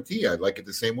a cup of tea. I'd like it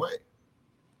the same way.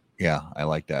 Yeah, I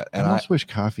like that. And I almost wish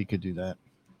coffee could do that.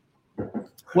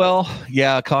 Well,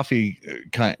 yeah, coffee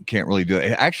can't really do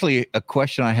it. Actually, a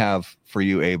question I have for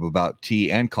you, Abe, about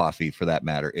tea and coffee, for that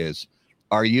matter, is: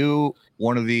 are you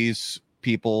one of these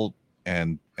people?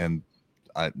 And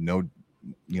no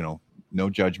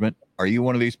judgment. Are you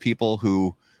one of these people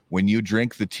who, when you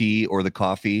drink the tea or the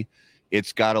coffee,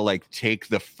 it's got to like take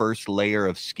the first layer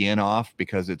of skin off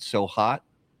because it's so hot?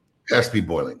 It has to be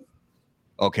boiling.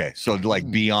 Okay, so like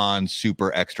beyond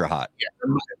super extra hot. Yeah.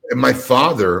 And my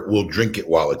father will drink it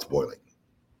while it's boiling.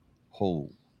 Oh.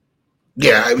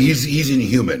 Yeah, I mean, he's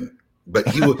inhuman, but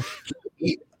he will.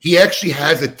 he actually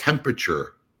has a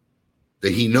temperature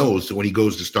that he knows. So when he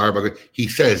goes to Starbucks, he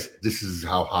says, "This is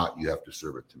how hot you have to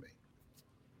serve it to me."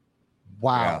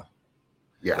 Wow.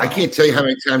 Yeah, wow. I can't tell you how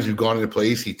many times we've gone in a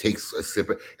place. He takes a sip,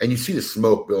 and you see the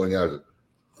smoke billowing out.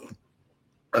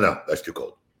 Oh no, that's too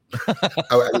cold.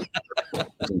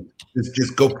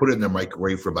 Just go put it in the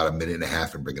microwave for about a minute and a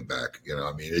half and bring it back.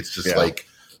 I mean, it's just like.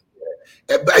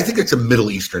 But I think it's a Middle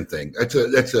Eastern thing. That's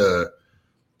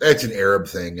an Arab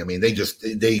thing. I mean, they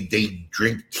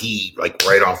drink tea like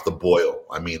right off the boil.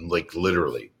 I mean, like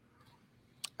literally.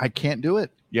 I can't do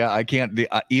it. Yeah, I can't.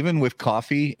 Even with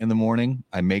coffee in the morning,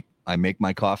 I make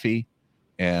my coffee,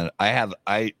 and I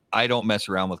don't mess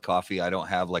around with coffee. I don't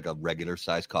have like a regular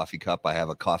size coffee cup. I have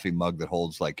a coffee mug that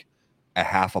holds like a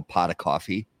half a pot of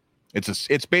coffee.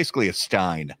 It's basically a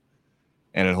stein,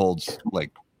 and it holds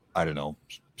like, I don't know,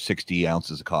 60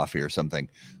 ounces of coffee or something.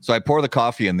 So I pour the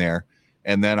coffee in there,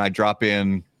 and then I drop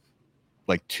in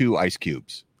like 2 ice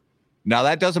cubes. Now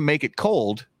that doesn't make it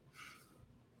cold.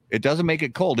 It doesn't make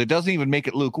it cold. It doesn't even make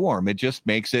it lukewarm. It just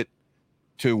makes it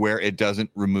to where it doesn't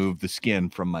remove the skin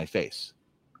from my face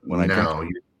when I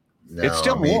drink it. It's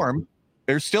still warm.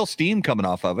 There's still steam coming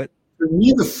off of it. For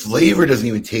me, the flavor doesn't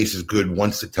even taste as good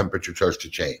once the temperature starts to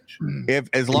change.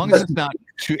 As long as it's not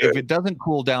too, if it doesn't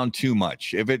cool down too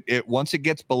much, if it once it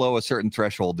gets below a certain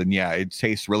threshold, then yeah, it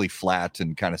tastes really flat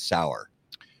and kind of sour.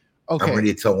 Okay. I'm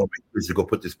ready to tell one of my kids to go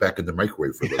put this back in the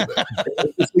microwave for a little bit.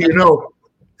 So,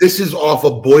 this is off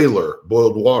a boiled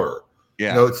water.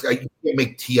 Yeah. You can't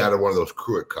make tea out of one of those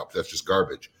Keurig cups. That's just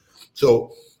garbage.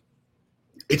 So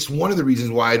it's one of the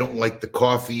reasons why I don't like the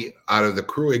coffee out of the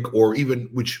Keurig, or even,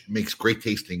 which makes great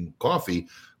tasting coffee.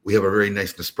 We have a very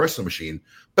nice Nespresso machine,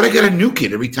 but I got to nuke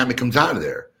it every time it comes out of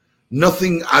there.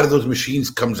 Nothing out of those machines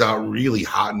comes out really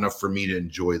hot enough for me to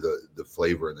enjoy the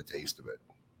flavor and the taste of it.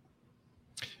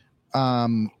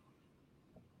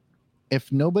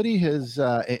 If nobody has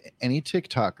any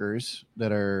TikTokers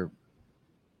that are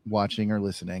watching or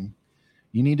listening,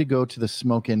 you need to go to the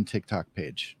Smoke In TikTok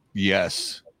page.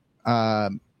 Yes.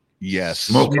 Yes.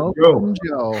 Smokin' Joe.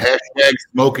 Hashtag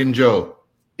Smokin' Joe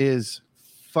is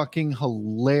fucking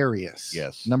hilarious.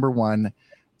 Yes. Number one.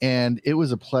 And it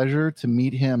was a pleasure to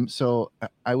meet him. So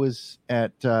I was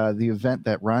at the event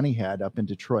that Ronnie had up in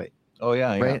Detroit. Oh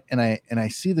yeah. Right. Yeah. And I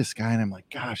see this guy and I'm like,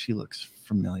 gosh, he looks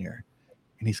familiar.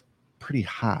 And he's pretty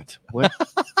hot. What?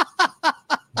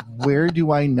 Where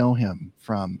do I know him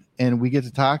from? And we get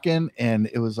to talking and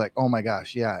it was like, oh my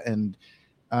gosh. Yeah. And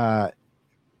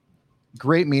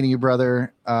Great meeting you,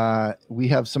 brother. We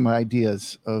have some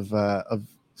ideas of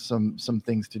some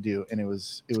things to do, and it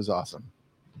was awesome.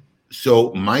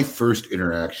 So my first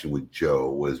interaction with Joe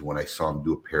was when I saw him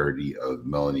do a parody of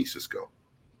Melanie Cisco,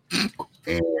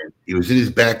 and it was in his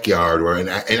backyard. And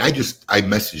I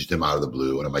messaged him out of the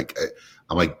blue, and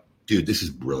I'm like, dude, this is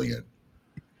brilliant.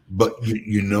 But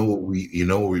you know what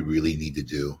we really need to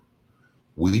do?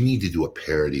 We need to do a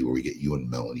parody where we get you and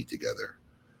Melanie together,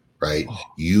 right?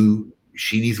 Oh.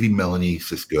 She needs to be Melanie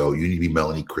Cisco. You need to be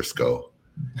Melanie Crisco.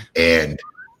 And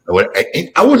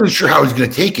I wasn't sure how I was going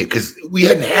to take it because we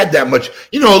hadn't had that much,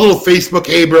 a little Facebook,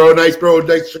 hey, bro, nice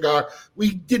cigar.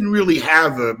 We didn't really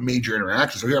have a major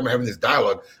interaction. So here I'm having this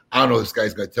dialogue. I don't know if this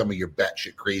guy's going to tell me you're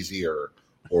batshit crazy or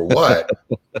what.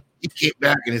 He came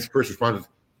back and his first response was,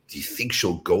 do you think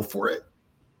she'll go for it?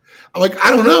 I'm like,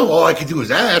 I don't know. All I could do is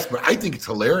ask, but I think it's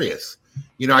hilarious.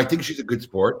 I think she's a good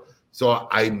sport. So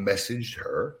I messaged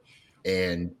her.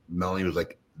 And Melanie was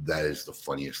like, that is the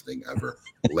funniest thing ever.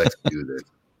 Let's do this.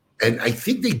 And I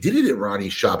think they did it at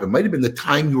Ronnie's shop. It might have been the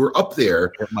time you were up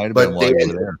there. It might have been while you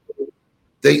were there.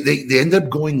 They ended up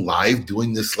going live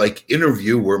doing this like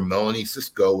interview where Melanie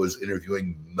Cisco was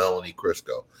interviewing Melanie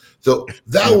Crisco. So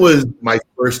that was my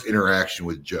first interaction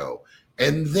with Joe.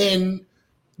 And then,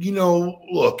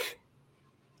 look,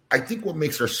 I think what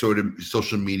makes our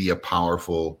social media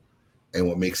powerful and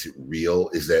what makes it real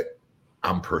is that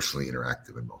I'm personally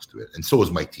interactive in most of it. And so is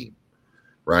my team,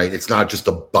 right? It's not just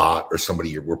a bot or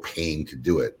somebody we're paying to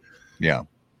do it. Yeah.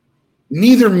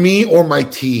 Neither me or my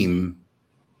team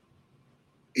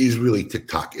is really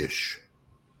TikTok-ish,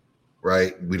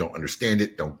 right? We don't understand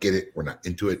it, don't get it. We're not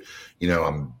into it.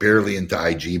 I'm barely into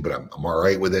IG, but I'm all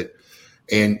right with it.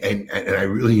 And I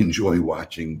really enjoy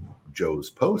watching Joe's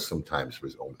posts sometimes for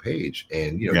his own page.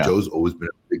 And, Joe's always been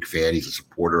a big fan. He's a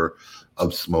supporter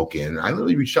of Smoke Inn. And I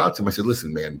literally reached out to him. I said,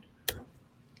 listen, man,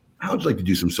 how would you like to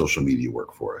do some social media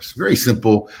work for us? Very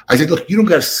simple. I said, look, you don't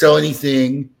got to sell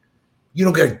anything. You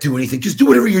don't got to do anything. Just do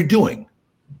whatever you're doing.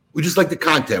 We just like the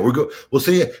content. We'll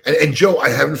see you. And Joe, I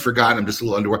haven't forgotten. I'm just a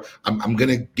little underwear. I'm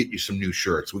gonna get you some new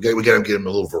shirts. We got to get him a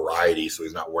little variety so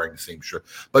he's not wearing the same shirt.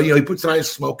 But he puts on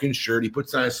his smoking shirt. He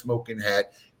puts on his smoking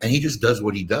hat. And he just does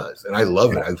what he does. And I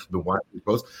love it. I've been watching his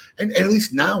posts. And at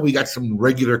least now we got some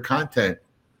regular content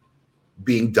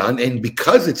being done. And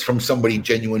because it's from somebody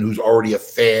genuine who's already a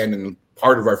fan and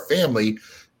part of our family,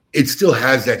 it still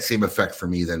has that same effect for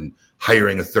me than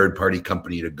hiring a third-party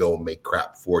company to go and make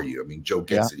crap for you. I mean, Joe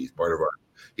gets it. He's part of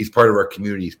our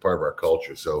community. He's part of our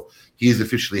culture. So he is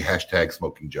officially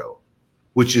 #SmokingJoe,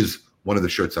 which is one of the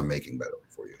shirts I'm making, by the way,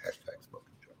 for you.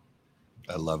 #SmokingJoe.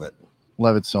 I love it.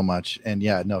 Love it so much. And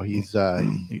he's a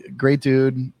great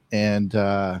dude. And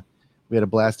we had a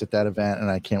blast at that event.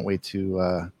 And I can't wait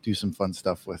to do some fun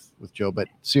stuff with Joe. But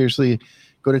seriously,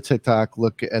 go to TikTok,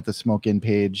 look at the Smoke Inn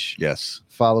page. Yes.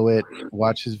 Follow it.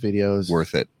 Watch his videos.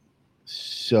 Worth it.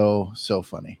 So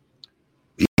funny.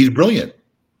 He's brilliant.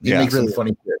 He makes really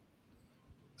funny shit.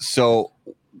 So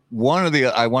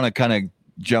I want to kind of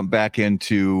jump back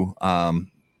into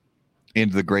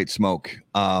the Great Smoke.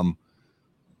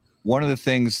 One of the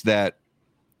things that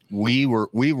we were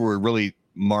really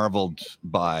marveled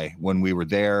by when we were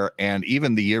there, and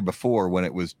even the year before when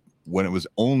it was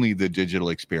only the digital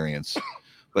experience,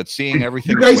 but seeing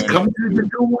everything. You guys come to the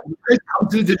digital one? You guys come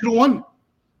to the digital one?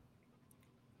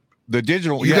 The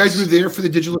digital. You guys were there for the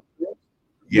digital experience?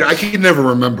 Yes. Yeah, I can never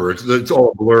remember. It's all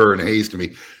a blur and haze to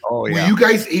me. Oh yeah. Were you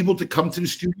guys able to come to the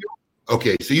studio?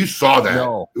 Okay, so you saw that.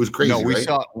 No, it was crazy. No, we right?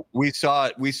 saw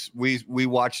it. We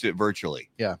watched it virtually.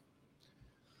 Yeah.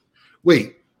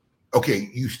 Wait, okay,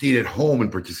 you stayed at home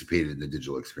and participated in the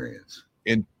digital experience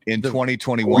in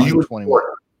 2021.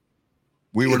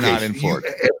 We were not in Florida.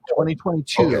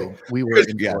 2022, we were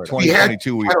in Florida.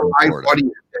 2022, we were in Florida.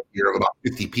 Audience that year of about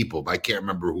 50 people, but I can't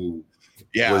remember who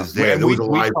was there. We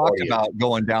talked about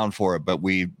going down for it, but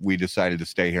we decided to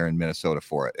stay here in Minnesota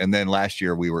for it. And then last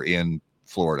year we were in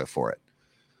Florida for it.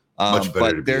 Much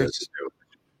better. It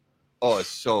was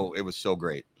so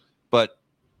great. But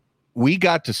we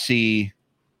got to see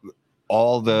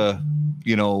all the,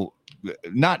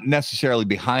 not necessarily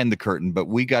behind the curtain, but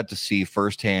we got to see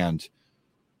firsthand.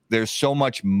 There's so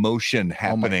much motion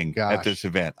happening at this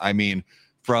event. I mean,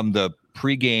 from the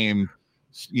pregame,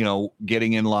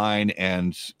 getting in line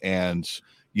and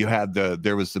you had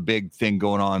there was the big thing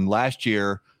going on last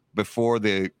year before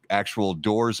the actual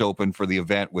doors open for the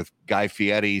event with Guy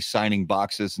Fieri signing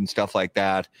boxes and stuff like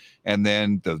that. And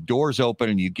then the doors open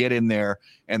and you get in there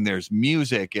and there's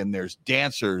music and there's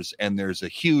dancers and there's a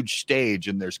huge stage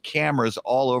and there's cameras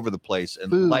all over the place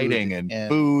and lighting and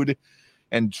food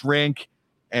and drink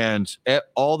and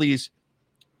all these.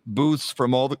 booths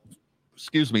from all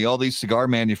these cigar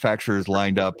manufacturers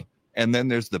lined up. And then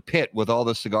there's the pit with all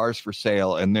the cigars for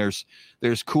sale. And there's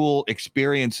cool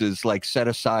experiences like set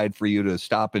aside for you to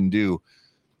stop and do.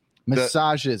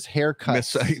 Massages,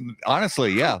 haircuts.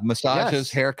 Honestly, yeah.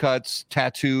 Massages, Yes. haircuts,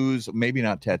 tattoos, maybe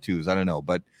not tattoos. I don't know.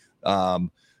 But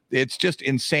it's just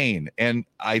insane. And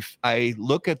I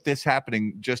look at this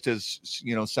happening just as,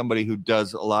 somebody who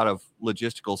does a lot of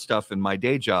logistical stuff in my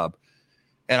day job.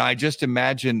 And I just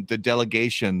imagine the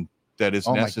delegation that is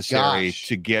necessary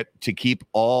to keep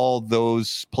all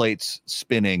those plates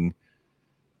spinning.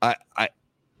 I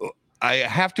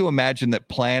have to imagine that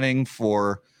planning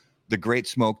for the Great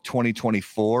Smoke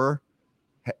 2024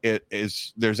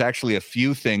 there's actually a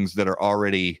few things that are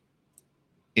already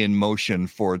in motion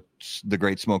for the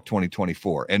Great Smoke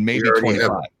 2024 and maybe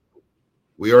 25.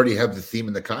 We already have the theme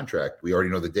in the contract. We already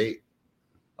know the date.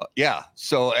 Yeah.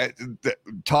 So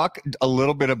talk a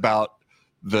little bit about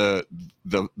the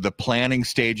planning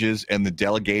stages and the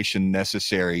delegation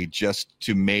necessary just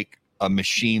to make a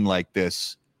machine like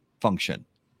this function.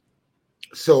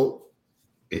 So,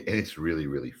 and it's really,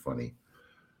 really funny.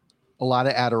 A lot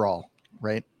of Adderall,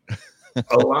 right?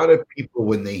 A lot of people,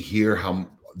 when they hear how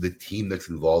the team that's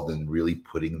involved in really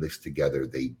putting this together,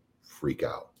 they freak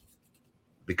out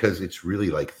because it's really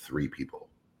like 3 people.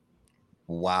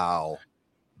 Wow.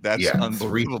 That's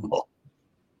unbelievable.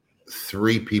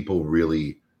 3 people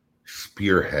really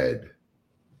spearhead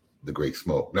the Great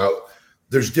Smoke. Now,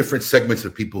 there's different segments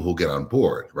of people who get on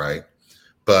board, right?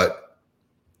 But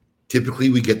typically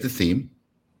we get the theme.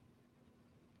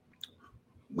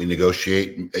 We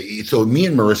negotiate. So me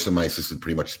and Marissa, my assistant,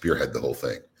 pretty much spearhead the whole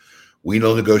thing. We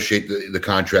will negotiate the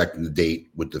contract and the date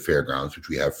with the fairgrounds, which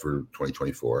we have for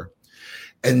 2024.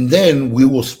 And then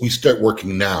we start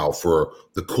working now for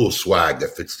the cool swag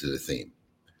that fits to the theme.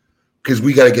 Because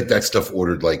we got to get that stuff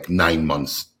ordered like 9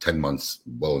 months, 10 months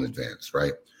well in advance,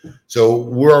 right? So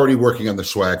we're already working on the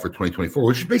swag for 2024,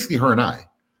 which is basically her and I.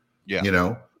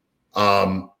 Yeah.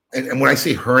 And when I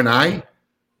say her and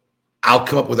I'll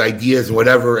come up with ideas and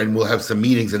whatever, and we'll have some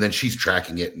meetings, and then she's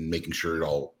tracking it and making sure it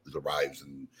all arrives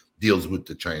and deals with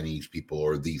the Chinese people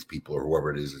or these people or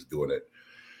whoever it is doing it.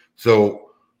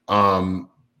 So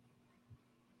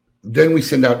then we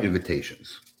send out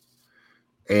invitations,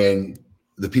 and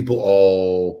the people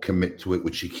all commit to it,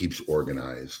 which she keeps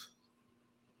organized.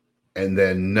 And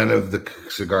then none of the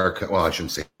cigar, well, I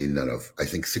shouldn't say none of, I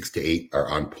think 6 to 8 are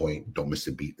on point, don't miss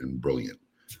a beat, and brilliant.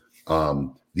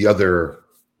 The other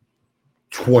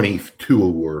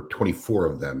 22 or 24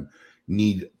 of them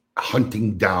need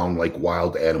hunting down like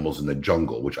wild animals in the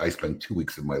jungle, which I spent 2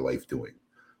 weeks of my life doing.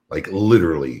 Like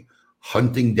literally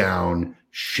hunting down,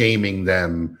 shaming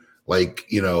them. Like,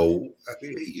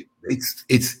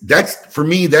 that's for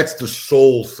me, that's the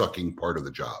soul sucking part of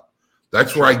the job.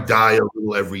 That's where I die a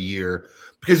little every year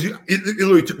because it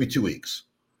literally took me 2 weeks.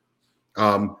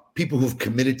 People who've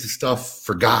committed to stuff,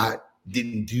 forgot,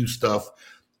 didn't do stuff.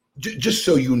 Just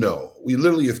so you know, we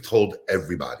literally have told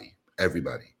everybody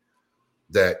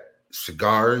that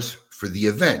cigars for the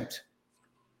event,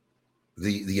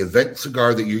 the event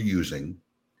cigar that you're using,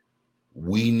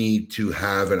 we need to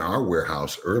have in our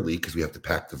warehouse early because we have to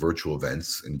pack the virtual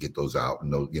events and get those out,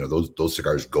 and those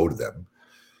cigars go to them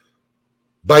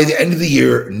by the end of the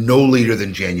year, no later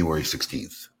than January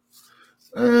 16th.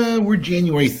 We're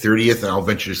January 30th, and I'll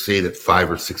venture to say that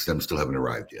 5 or 6 of them still haven't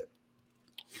arrived yet.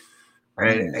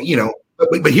 And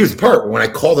but here's the part: when I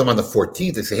call them on the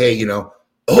 14th, they say, "Hey, oh,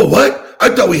 what?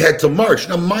 I thought we had till March."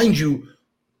 Now, mind you,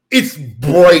 it's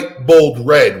bright, bold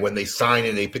red when they sign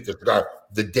and they pick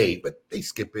the date, but they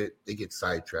skip it. They get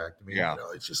sidetracked. I mean,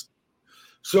 it's just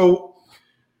so.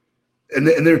 And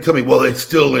they're telling me, well, it's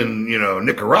still in,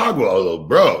 Nicaragua. Although,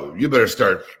 bro, you better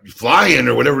start flying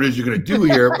or whatever it is you're going to do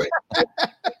here.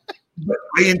 But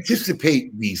I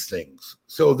anticipate these things,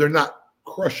 so they're not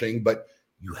crushing, but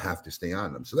you have to stay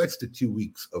on them. So that's the 2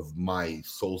 weeks of my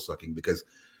soul sucking because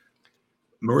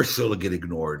Marissa will get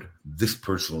ignored. This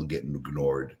person will get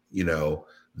ignored.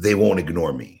 They won't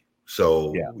ignore me.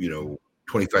 So,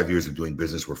 25 years of doing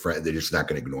business, we're friends. They're just not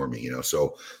going to ignore me,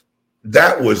 So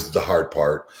that was the hard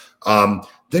part.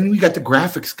 Then we got the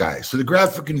graphics guys. So the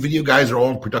graphic and video guys are all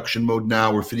in production mode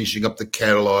now. We're finishing up the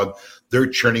catalog. They're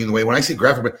churning the way. When I say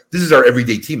graphic, but this is our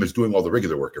everyday team that's doing all the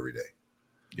regular work every day.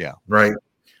 Yeah. Right.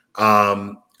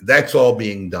 That's all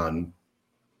being done.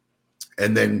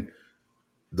 And then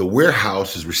the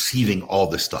warehouse is receiving all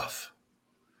the stuff.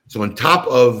 So on top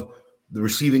of the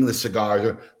receiving the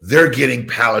cigars, they're getting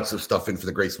pallets of stuff in for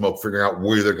the Great Smoke, figuring out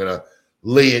where they're going to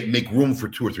lay it, make room for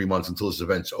 2 or 3 months until this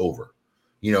event's over,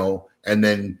 and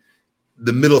then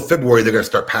the middle of February, they're going to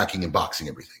start packing and boxing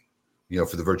everything,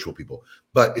 for the virtual people.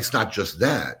 But it's not just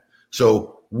that.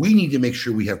 So we need to make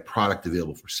sure we have product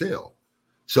available for sale.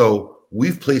 So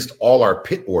we've placed all our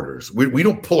pit orders. We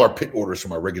don't pull our pit orders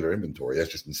from our regular inventory.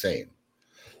 That's just insane.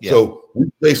 Yeah. So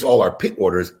we place all our pit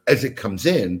orders as it comes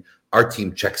in. Our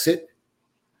team checks it,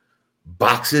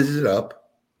 boxes it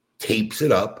up, tapes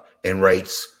it up, and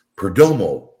writes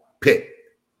Perdomo pit.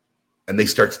 And they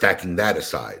start stacking that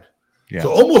aside. Yeah.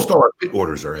 So almost all our pit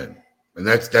orders are in. And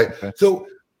that's that. Okay. So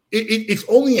it's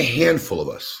only a handful of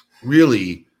us,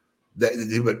 really. But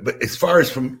as far as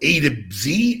from A to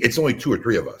Z, it's only 2 or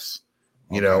 3 of us,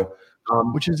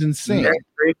 which is insane.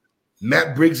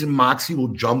 Matt Briggs and Moxie will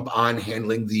jump on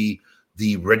handling the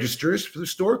registers for the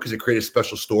store because they create a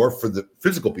special store for the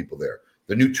physical people there.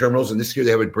 The new terminals, and this year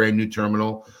they have a brand new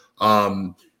terminal.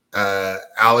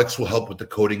 Alex will help with the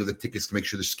coding of the tickets to make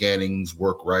sure the scannings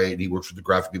work right. And he works with the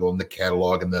graphic people in the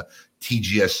catalog and the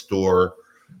TGS store.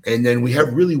 And then we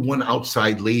have really one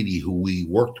outside lady who we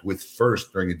worked with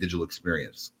first during a digital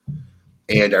experience.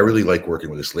 And I really like working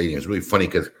with this lady. It's really funny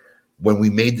because when we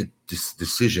made this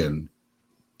decision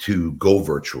to go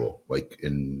virtual, like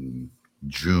in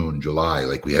June, July,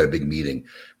 like we had a big meeting.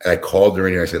 And I called her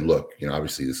in and I said, look,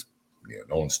 obviously this,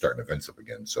 no one's starting events up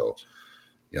again. So,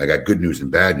 I got good news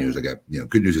and bad news. I got,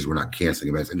 good news is we're not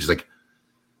canceling events. And she's like,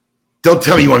 don't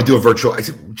tell me you want to do a virtual. I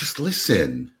said, just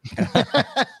listen.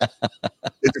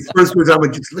 The first words I'm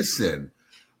like, just listen.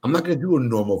 I'm not going to do a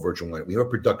normal virtual night. We have a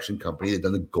production company. They've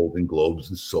done the Golden Globes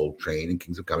and Soul Train and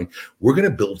Kings of Comedy. We're going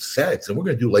to build sets and we're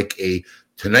going to do like a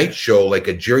Tonight Show, like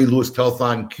a Jerry Lewis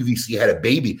telethon. QVC had a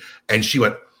baby. And she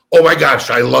went, oh my gosh,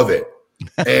 I love it.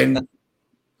 And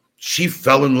she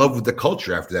fell in love with the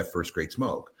culture after that first Great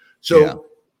Smoke. So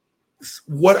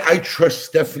what I trust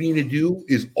Stephanie to do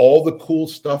is all the cool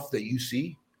stuff that you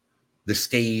see, the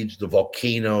stage, the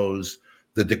volcanoes,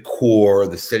 the decor,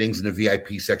 the settings in the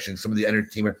VIP section, some of the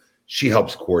entertainment. She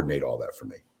helps coordinate all that for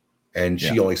me. And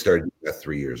she only started doing that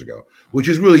 3 years ago, which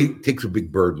is really takes a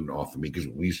big burden off of me because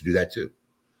we used to do that too.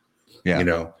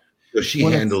 Yeah. So she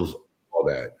handles all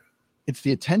that. It's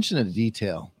the attention to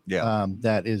detail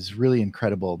that is really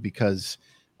incredible because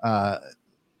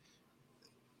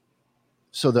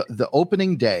so the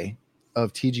opening day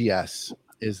of TGS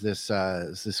is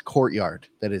this courtyard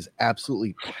that is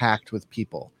absolutely packed with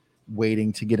people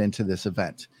waiting to get into this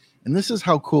event. And this is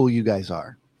how cool you guys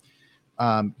are.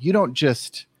 You don't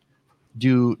just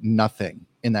do nothing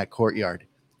in that courtyard.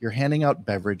 You're handing out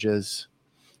beverages.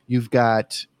 You've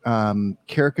got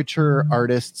caricature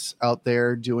artists out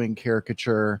there doing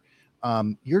caricature.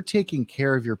 You're taking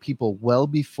care of your people well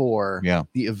before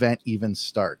the event even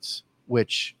starts,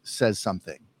 which says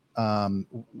something,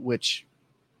 which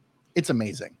it's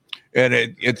amazing. And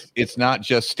it's not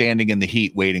just standing in the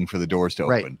heat waiting for the doors to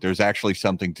open. There's actually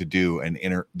something to do, and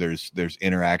there's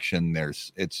interaction.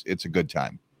 It's a good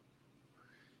time.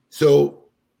 So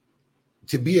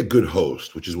to be a good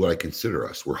host, which is what I consider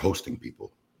us, we're hosting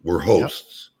people. We're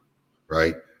hosts,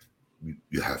 right?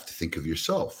 You have to think of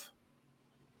yourself,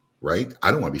 right? I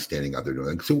don't want to be standing out there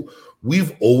doing that. So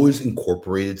we've always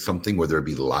incorporated something, whether it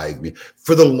be live.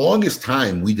 For the longest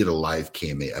time, we did a live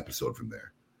KMA episode from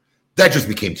there. That just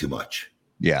became too much.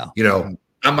 Yeah.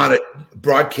 I'm on a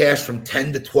broadcast from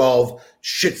 10 to 12.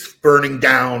 Shit's burning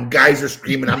down. Guys are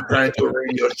screaming. I'm trying to do a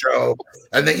radio show.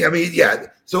 And then,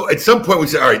 So at some point we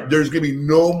said, all right, there's going to be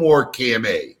no more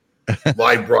KMA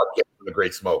live broadcast from the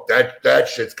Great Smoke. That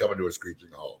shit's coming to a screeching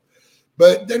halt.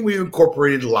 But then we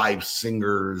incorporated live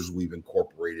singers. We've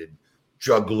incorporated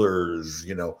jugglers,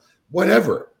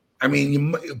 whatever. I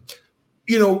mean,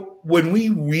 when we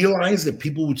realized that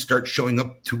people would start showing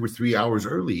up 2 or 3 hours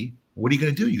early, what are you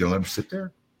going to do? You're going to let them sit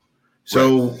there?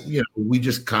 So, we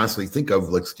just constantly think of,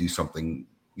 let's do something,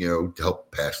 to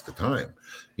help pass the time,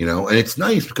 and it's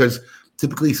nice because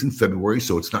typically it's in February,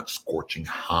 so it's not scorching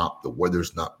hot. The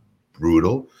weather's not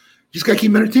brutal. You just got to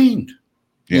keep them entertained.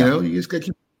 You just got to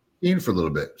keep them entertained for a little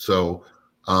bit. So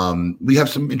we have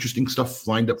some interesting stuff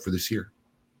lined up for this year.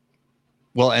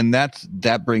 Well, and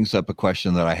that brings up a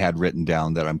question that I had written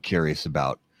down that I'm curious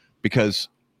about, because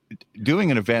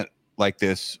doing an event like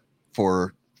this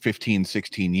for 15,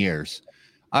 16 years,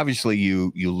 obviously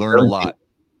you learn a lot.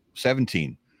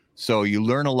 17. So you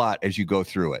learn a lot as you go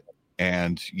through it.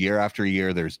 And year after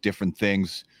year, there's different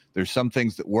things. There's some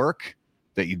things that work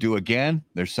that you do again.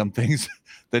 There's some things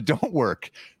that don't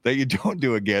work that you don't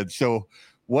do again. So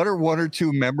what are 1 or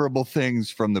 2 memorable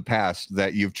things from the past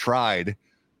that you've tried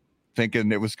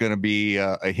thinking it was going to be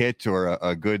a hit or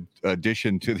a good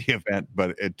addition to the event,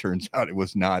 but it turns out it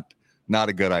was not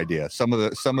a good idea? Some of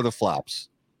the flops.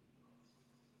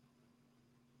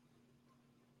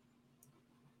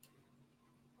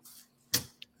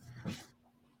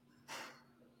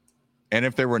 And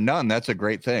if there were none, that's a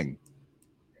great thing.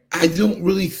 I don't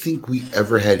really think we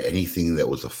ever had anything that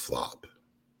was a flop.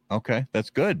 Okay, that's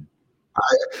good.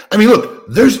 I mean, look,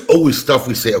 there's always stuff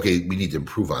we say, okay, we need to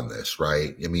improve on this,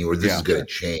 right? I mean, or this is going to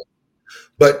change.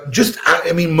 But just,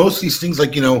 I mean, most of these things,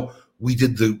 like, you know, we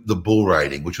did the bull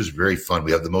riding, which was very fun.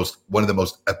 We have one of the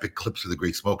most epic clips of the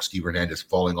Great Smoke, Steve Hernandez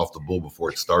falling off the bull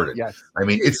before it started. Yes. I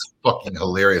mean, it's fucking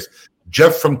hilarious.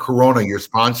 Jeff from Corona, your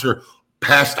sponsor,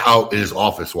 passed out in his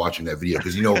office watching that video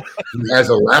because, you know, he has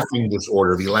a laughing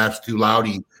disorder. If he laughs too loud,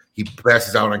 he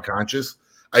passes out unconscious.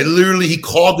 He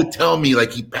called to tell me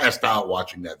like he passed out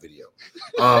watching that video.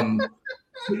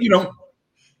 You know,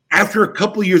 after a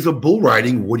couple of years of bull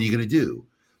riding, what are you going to do?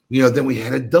 You know, then we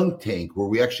had a dunk tank where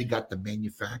we actually got the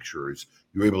manufacturers.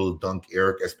 You were able to dunk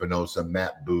Eric Espinosa,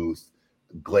 Matt Booth,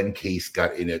 Glenn Case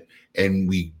got in it. And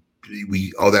we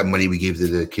all that money we gave to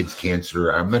the Kids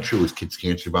Cancer. I'm not sure it was Kids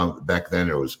Cancer back then,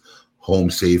 or it was Home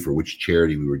Safe, or which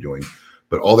charity we were doing.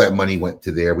 But all that money went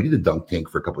to there. We did a dunk tank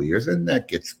for a couple of years, and that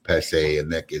gets passe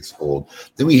and that gets old.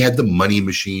 Then we had the money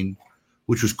machine,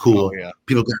 which was cool. Oh, yeah.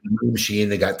 People got the money machine.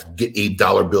 They got to get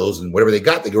 $8 bills and whatever they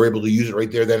got, they were able to use it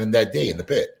right there then and that day in the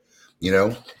pit, you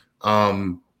know?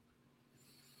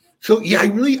 So, yeah,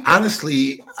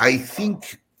 I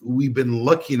think we've been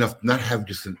lucky enough to not have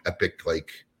just an epic,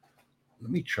 like, let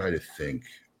me try to think.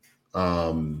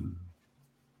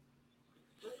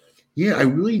 Yeah, I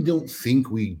really don't think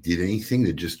we did anything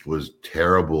that just was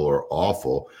terrible or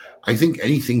awful. I think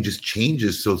anything just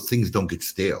changes so things don't get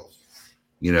stale.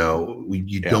 You know,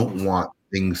 you don't want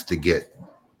things to get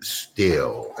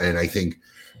stale. And I think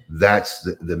that's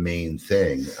the main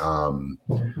thing.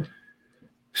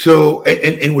 So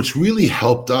what's really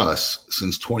helped us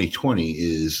since 2020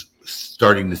 is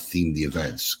starting to theme the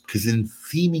events. Because in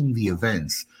theming the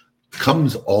events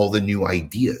comes all the new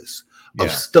ideas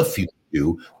of stuff you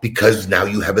do, because now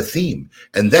you have a theme.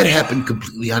 And that happened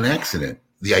completely on accident,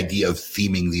 the idea of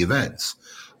theming the events.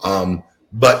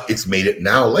 But it's made it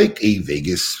now like a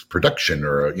Vegas production,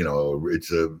 or, you know,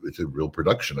 it's a real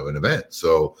production of an event.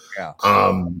 So,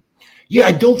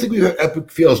 I don't think we have epic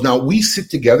fails. Now, we sit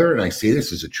together, and I say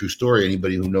this is a true story.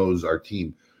 Anybody who knows our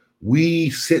team, we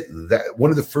sit that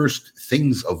one of the first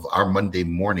things of our Monday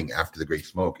morning after the Great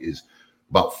Smoke is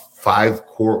about five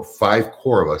core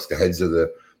of us, the heads of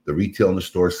the retail and the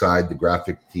store side, the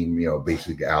graphic team, you know,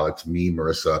 basically Alex, me,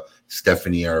 Marissa,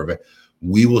 Stephanie,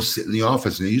 we will sit in the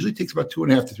office, and it usually takes about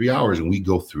 2.5 to 3 hours, and we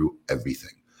go through everything.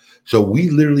 So we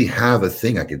literally have a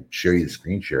thing. I could share you the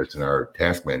screen share. It's in our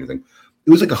task manager thing.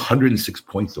 It was like 106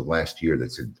 points of last year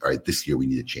that said, all right, this year we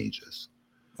need to change this.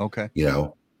 Okay. You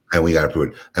know, and we got to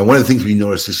prove it. And one of the things we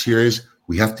noticed this year is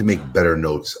we have to make better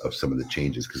notes of some of the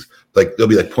changes, because like there'll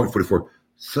be like 0.44.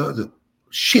 So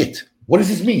shit, what does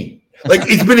this mean? Like,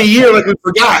 it's been a year, like we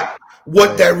forgot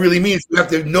what that really means. We have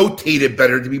to notate it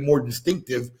better to be more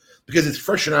distinctive, because it's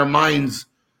fresh in our minds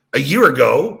a year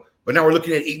ago, but now we're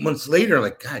looking at 8 months later.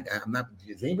 Like, God,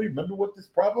 does anybody remember what this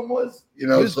problem was? You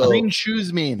know, what does green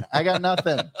shoes mean? I got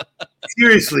nothing.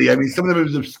 Seriously, I mean, some of them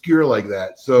is obscure like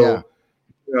that. So,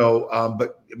 you know,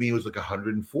 but I mean, it was like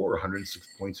 104, 106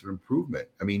 points of improvement.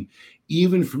 I mean,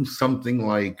 even from something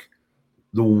like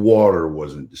the water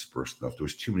wasn't dispersed enough. There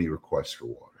was too many requests for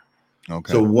water.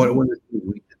 Okay. So one of the things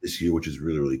we did this year, which is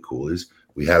really, really cool, is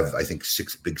we have, I think,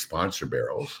 6 big sponsor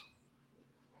barrels.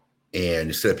 And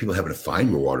instead of people having to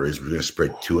find where water is, we're going to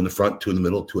spread 2 in the front, 2 in the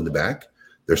middle, 2 in the back.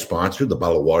 They're sponsored. The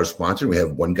bottle of water is sponsored. We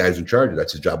have one guy's in charge.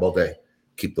 That's his job all day.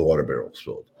 Keep the water barrels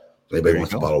filled. So anybody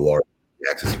wants a bottle of water,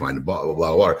 access to find a bottle of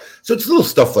water. So it's little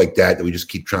stuff like that we just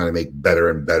keep trying to make better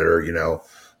and better, you know.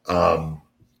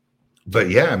 But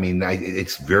yeah, I mean,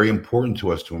 it's very important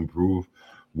to us to improve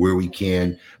where we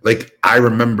can. Like, I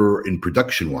remember in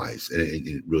production wise, and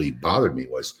it really bothered me,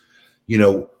 was, you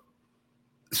know,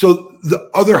 so the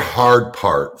other hard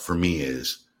part for me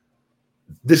is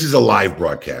this is a live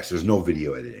broadcast. There's no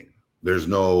video editing. There's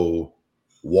no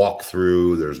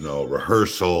walkthrough. There's no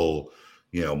rehearsal.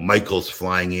 You know, Michael's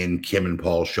flying in, Kim and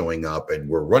Paul showing up, and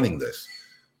we're running this.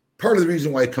 Part of the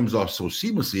reason why it comes off so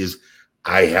seamlessly is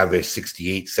I have a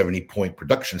 68, 70 point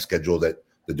production schedule that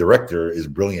the director is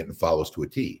brilliant and follows to a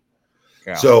T.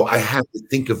 Yeah. So I have to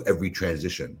think of every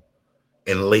transition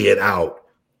and lay it out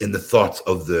in the thoughts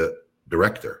of the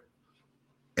director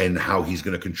and how he's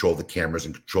going to control the cameras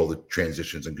and control the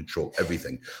transitions and control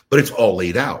everything. But it's all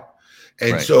laid out.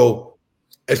 And so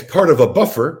as part of a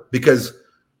buffer, because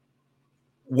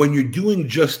when you're doing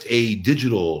just a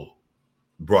digital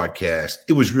broadcast,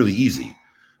 it was really easy.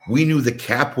 We knew the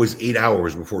cap was 8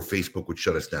 hours before Facebook would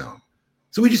shut us down.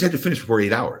 So we just had to finish before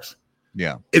 8 hours.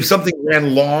 Yeah. If something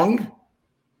ran long,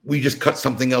 we just cut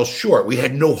something else short. We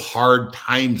had no hard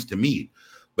times to meet.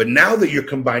 But now that you're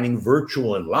combining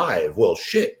virtual and live, well,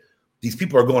 shit, these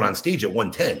people are going on stage at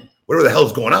 110. Whatever the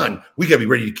hell's going on, we got to be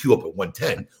ready to queue up at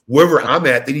 110. Wherever I'm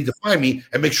at, they need to find me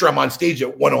and make sure I'm on stage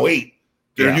at 108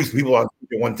 to introduce people on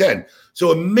stage at 110.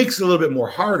 So it makes it a little bit more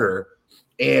harder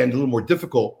and a little more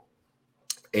difficult.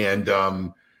 And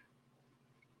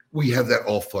we have that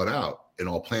all thought out and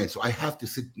all planned. So I have to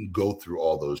sit and go through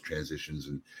all those transitions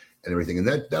and everything. And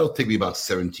that'll take me about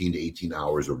 17 to 18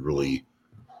 hours of really.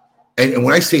 And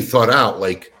when I say thought out,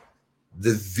 like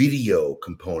the video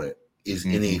component is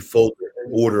in a folder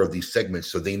order of these segments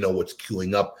so they know what's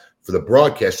queuing up for the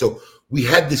broadcast. So we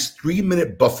had this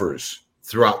 3-minute buffers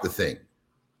throughout the thing,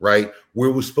 right?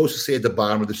 Where we're supposed to say at the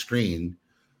bottom of the screen,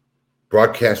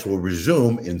 broadcast will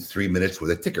resume in 3 minutes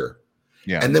with a ticker.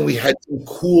 Yeah. And then we had some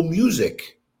cool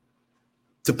music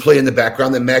to play in the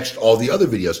background that matched all the other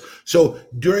videos. So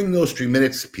during those 3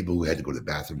 minutes, people who had to go to the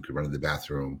bathroom could run to the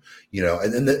bathroom,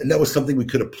 and that was something we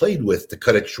could have played with to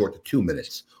cut it short to 2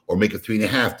 minutes or make it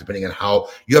 3.5, depending on how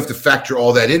you have to factor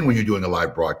all that in when you're doing a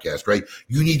live broadcast, right?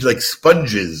 You need like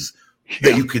sponges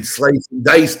that you could slice and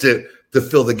dice to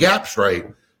fill the gaps, right?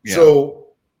 Yeah. So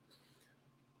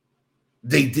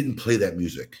they didn't play that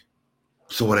music.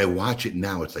 So when I watch it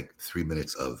now, it's like 3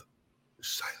 minutes of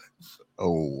silence.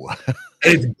 Oh,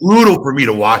 and it's brutal for me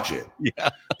to watch it. Yeah,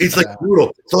 it's like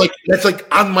brutal. So like that's like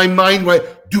on my mind. Right?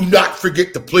 Do not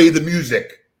forget to play the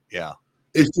music. Yeah,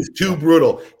 it's just too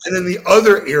brutal. And then the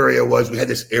other area was we had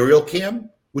this aerial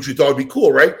cam, which we thought would be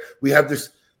cool, right? We have this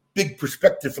big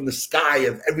perspective from the sky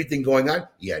of everything going on.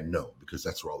 Yeah, no, because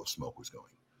that's where all the smoke was going.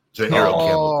 So the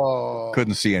aerial cam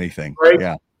couldn't see anything. Right?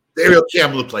 Yeah, the aerial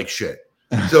cam looked like shit.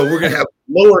 So we're gonna have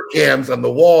lower cams on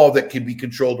the wall that can be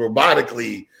controlled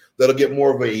robotically. That'll get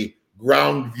more of a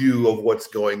ground view of what's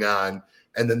going on,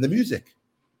 and then the music.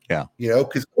 Yeah,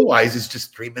 because otherwise it's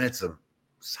just 3 minutes of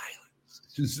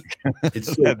silence.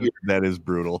 It's so weird. That is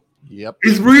brutal. Yep,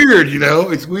 it's weird.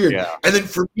 It's weird. Yeah. And then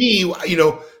for me,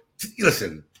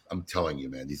 listen, I'm telling you,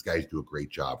 man, these guys do a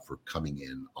great job for coming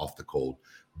in off the cold,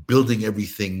 building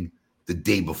everything the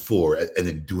day before, and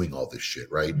then doing all this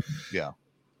shit. Right? Yeah.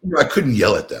 I couldn't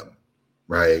yell at them.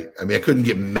 Right? I mean, I couldn't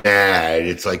get mad.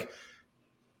 It's like,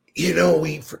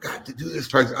 we forgot to do this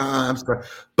part. I'm sorry.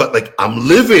 But like, I'm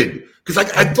livid because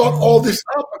I thought all this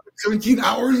up. I put 17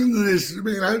 hours into this.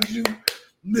 Man, how did you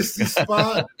miss this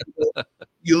spot?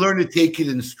 You learn to take it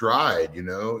in stride,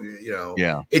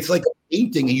 Yeah. It's like a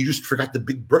painting and you just forgot the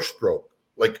big brush stroke,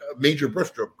 like a major brush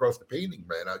stroke across the painting,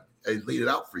 man. I laid it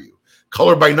out for you.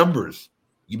 Color by numbers.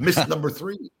 You missed number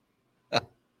 3.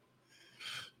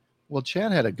 Well,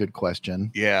 Chad had a good question.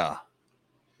 Yeah.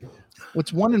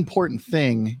 What's one important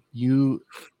thing you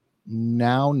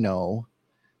now know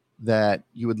that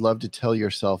you would love to tell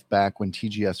yourself back when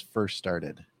TGS first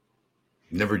started?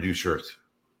 Never do shirts.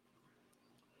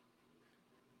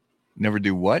 Never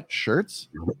do what? Shirts?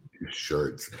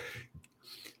 Shirts.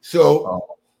 So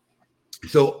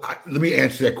let me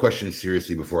answer that question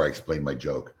seriously before I explain my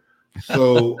joke.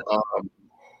 So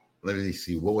let me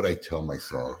see. What would I tell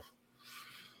myself?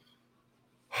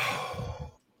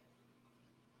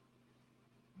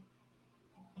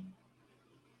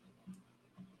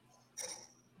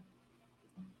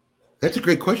 That's a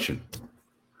great question.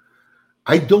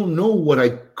 I don't know what I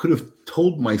could have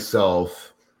told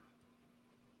myself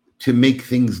to make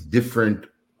things different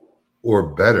or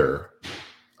better.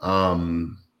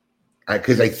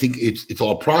 Because I think it's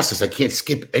all process. I can't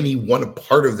skip any one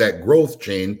part of that growth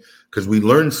chain because we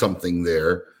learned something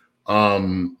there.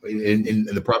 And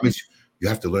the problem is you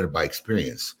have to learn it by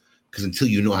experience. Because until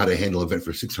you know how to handle an event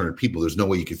for 600 people, there's no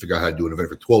way you can figure out how to do an event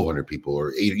for 1,200 people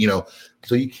or 8,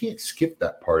 so you can't skip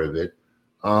that part of it.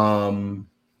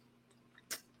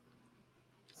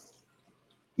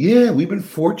 Yeah, we've been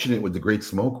fortunate with the Great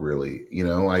Smoke, really.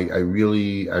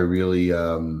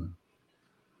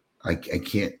 I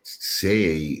can't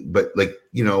say, but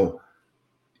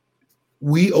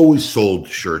we always sold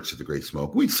shirts at the Great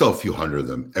Smoke. We'd sell a few hundred of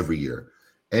them every year.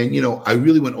 And, I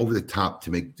really went over the top to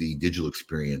make the digital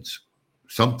experience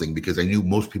something because I knew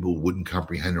most people wouldn't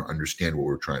comprehend or understand what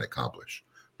we're trying to accomplish.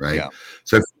 Right. Yeah.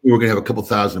 So if we were going to have a couple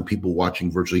thousand people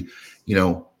watching virtually,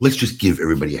 let's just give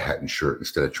everybody a hat and shirt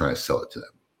instead of trying to sell it to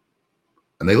them.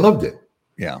 And they loved it.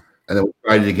 Yeah. And then we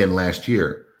tried it again last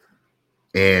year.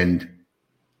 And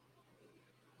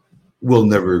we'll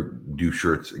never do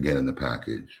shirts again in the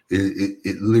package.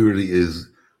 It literally is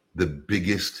the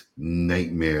biggest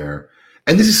nightmare.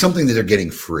 And this is something that they're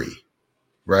getting free,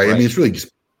 right? I mean, it's really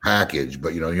just package,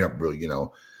 but you're not really,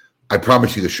 I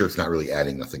promise you the shirt's not really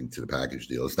adding nothing to the package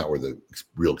deal. It's not where the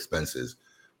real expense is.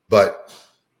 But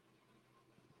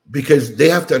because they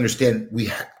have to understand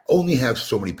we only have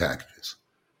so many packages.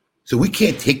 So we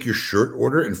can't take your shirt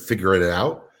order and figure it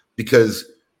out because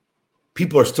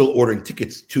people are still ordering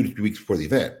tickets 2 to 3 weeks before the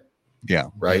event. Yeah.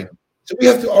 Right. So we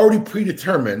have to already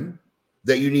predetermine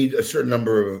that you need a certain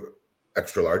number of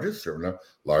extra larges, certain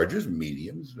larges,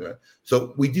 mediums.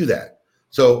 So we do that.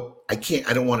 So I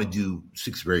don't want to do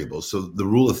 6 variables. So the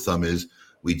rule of thumb is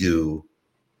we do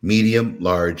medium,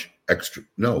 large, extra.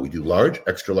 No, we do large,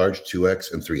 extra large,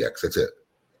 2X, and 3X. That's it.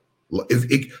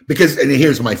 Because, and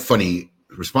here's my funny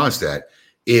response to that.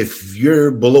 If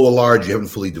you're below a large, you haven't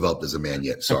fully developed as a man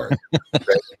yet. Sorry.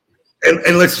 Right?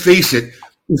 And let's face it,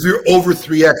 if you're over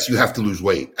 3X, you have to lose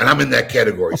weight. And I'm in that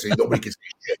category, so nobody can say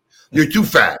shit. You're too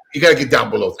fat. You got to get down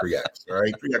below 3X. All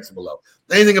right, 3X and below.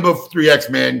 Anything above 3X,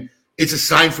 man, it's a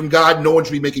sign from God. No one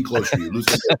should be making clothes for you. Lose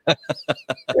weight.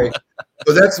 Okay?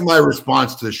 So that's my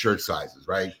response to the shirt sizes,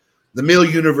 right? The male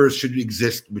universe should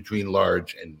exist between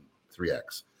large and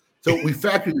 3X. So we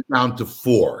factored it down to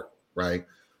 4, right?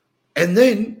 And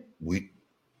then we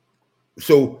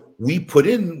put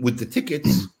in with the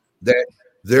tickets that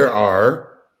there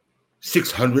are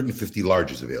 650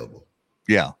 larges available.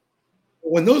 Yeah.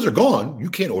 When those are gone, you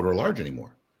can't order a large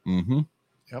anymore. Mm-hmm.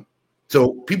 Yep.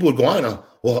 So people would go on,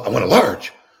 well, I want a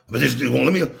large, but they won't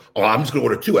let me. Oh, I'm just going to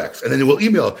order 2X, and then they will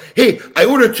email, hey, I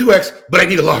ordered 2X, but I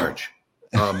need a large.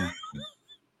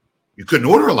 You couldn't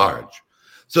order a large.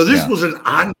 So this was an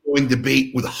ongoing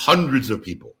debate with hundreds of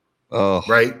people. Oh,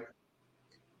 right.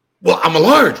 Well, I'm a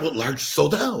large. Well, large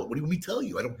sold out. What do you want me to tell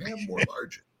you? I don't have more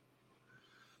large.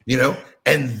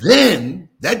 And then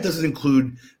that doesn't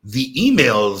include the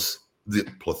emails, the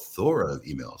plethora of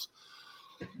emails.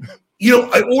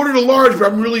 I ordered a large,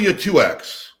 but I'm really a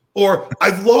 2X. Or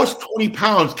I've lost 20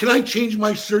 pounds. Can I change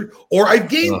my shirt? Or I've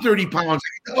gained 30 pounds.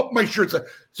 I can up my shirts.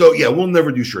 So, we'll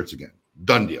never do shirts again.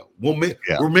 Done deal.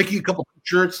 We're making a couple of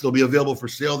shirts. They'll be available for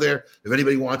sale there. If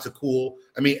anybody wants a cool,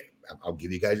 I'll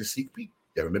give you guys a sneak peek.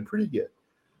 They haven't been printed yet,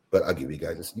 but I'll give you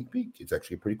guys a sneak peek. It's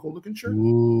actually a pretty cool looking shirt.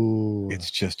 Ooh. It's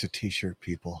just a t-shirt,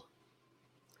 people.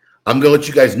 I'm going to let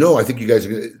you guys know. I think you guys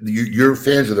your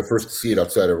fans are the first to see it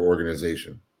outside of our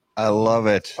organization. I love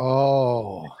it.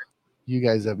 Oh, you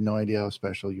guys have no idea how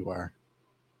special you are.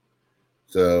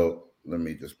 So let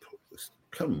me just put this.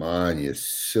 Come on, you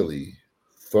silly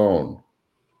phone.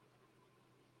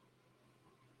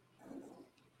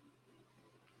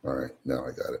 All right, now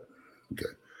I got it. Okay.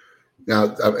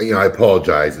 Now, I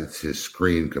apologize. It's his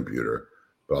screen computer,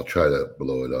 but I'll try to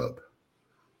blow it up.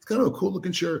 It's kind of a cool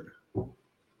looking shirt. Oh,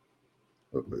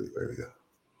 there we go.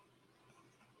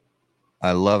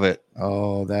 I love it.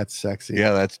 Oh, that's sexy.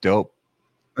 Yeah, that's dope.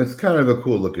 It's kind of a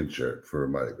cool looking shirt for a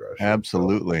Mardi Gras.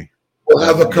 Absolutely. We'll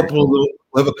have a couple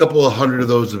of hundred of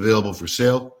those available for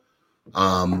sale.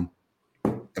 And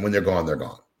when they're gone, they're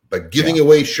gone. But giving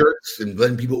away shirts and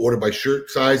letting people order by shirt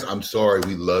size, I'm sorry,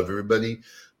 we love everybody,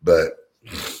 but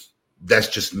that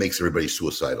just makes everybody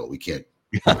suicidal. We can't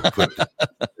put it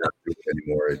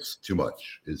anymore. It's too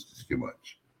much. It's just too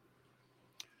much.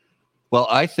 Well,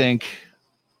 I think,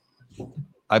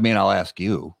 I'll ask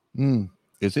you,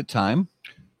 is it time?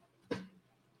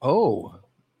 Oh,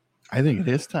 I think it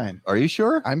is time. Are you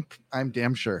sure? I'm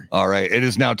damn sure. All right. It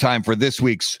is now time for this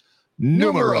week's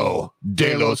Numero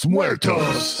de los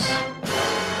Muertos.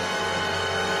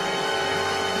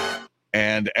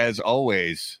 And as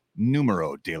always,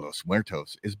 Numero de los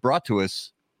Muertos is brought to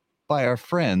us by our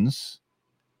friends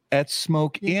at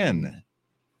Smoke Inn.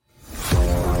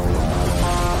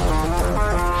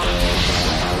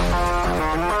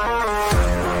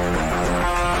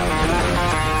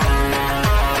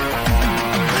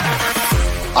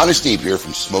 Honest Dave here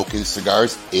from Smoke Inn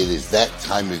Cigars. It is that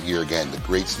time of year again, the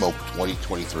Great Smoke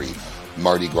 2023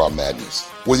 Mardi Gras Madness.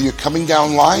 Whether you're coming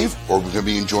down live or going to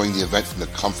be enjoying the event from the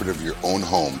comfort of your own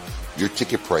home, your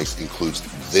ticket price includes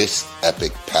this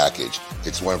epic package.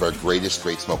 It's one of our greatest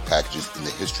Great Smoke packages in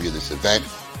the history of this event.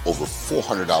 Over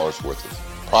 $400 worth of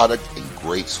product and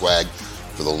great swag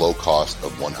for the low cost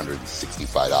of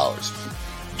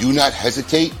 $165. Do not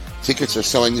hesitate. Tickets are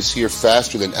selling this year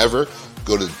faster than ever.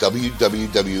 Go to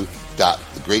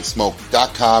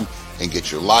www.thegreatsmoke.com and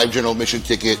get your live general admission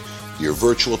ticket, your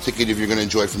virtual ticket if you're going to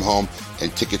enjoy it from home,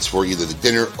 and tickets for either the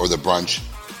dinner or the brunch.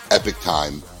 Epic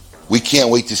time. We can't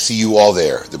wait to see you all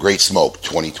there. The Great Smoke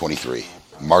 2023.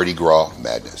 Mardi Gras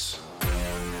Madness.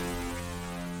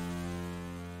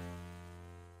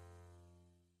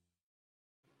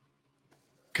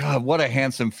 God, what a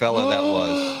handsome fella that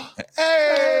was.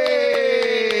 Hey!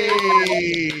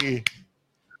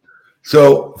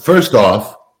 So first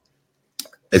off,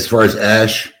 as far as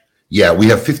ash, we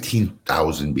have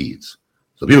 15,000 beads.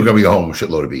 So people are going to be home with a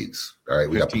shitload of beads. All right,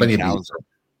 we got plenty of beads.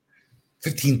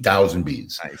 15,000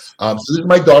 beads. Nice. So this is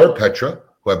my daughter Petra,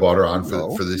 who I bought her on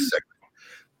for this segment.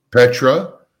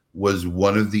 Petra was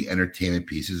one of the entertainment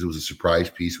pieces. It was a surprise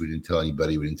piece. We didn't tell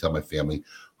anybody. We didn't tell my family,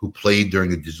 who played during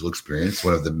the digital experience.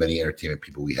 One of the many entertainment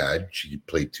people we had. She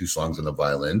played 2 songs on the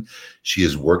violin. She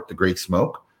has worked the Great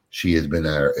Smoke. She has been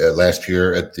last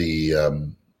year at the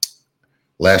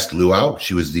last luau.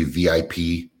 She was the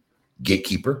VIP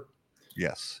gatekeeper.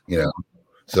 Yes. You know,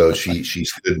 so she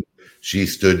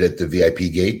stood at the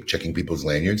VIP gate checking people's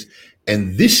lanyards.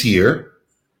 And this year,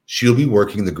 she'll be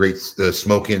working the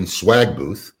Smoke In swag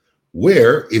booth,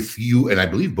 where if you, and I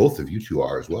believe both of you two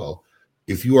are as well,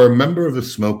 if you are a member of the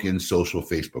Smoke In social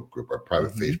Facebook group, our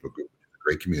private Facebook group, a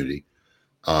great community,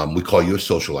 we call you a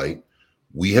socialite.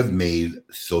 We have made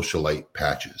socialite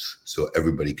patches so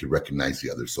everybody could recognize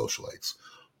the other socialites.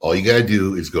 All you got to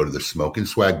do is go to the Smoke In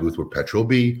swag booth where Petra will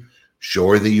be, show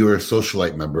her that you're a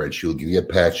socialite member, and she'll give you a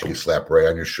patch you can slap right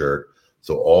on your shirt.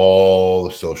 So all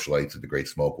the socialites at the Great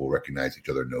Smoke will recognize each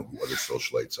other, know who other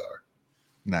socialites are.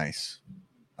 Nice.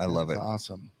 I love it.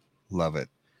 Awesome. Love it.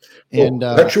 And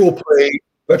Petra will play,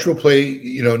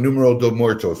 Numero dos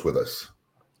Muertos with us.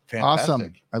 Fantastic.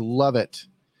 awesome. I love it.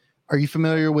 Are you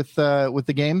familiar with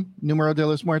the game Numero de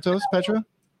los Muertos, Petra?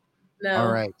 No.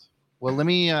 All right. Well, let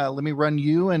me run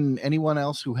you and anyone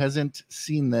else who hasn't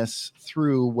seen this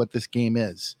through what this game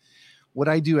is. What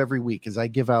I do every week is I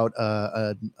give out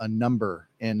a number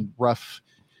and rough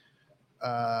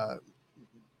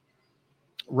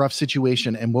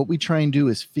situation, and what we try and do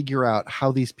is figure out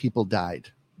how these people died.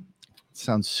 It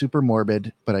sounds super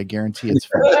morbid, but I guarantee it's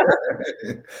fun.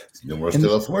 Números de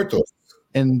los Muertos.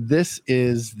 And this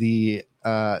is the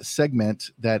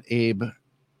segment that Abe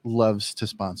loves to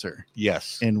sponsor,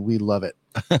 Yes. and we love it.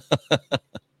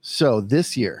 So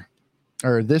this year,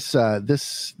 or this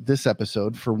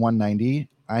episode for 190,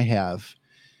 I have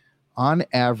on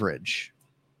average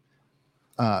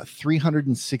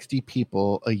 360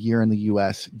 people a year in the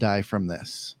US die from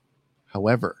this.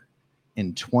 However,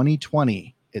 in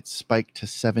 2020, it spiked to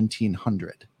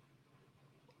 1,700.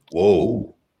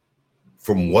 Whoa.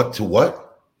 From what to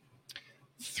what?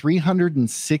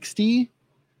 360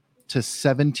 to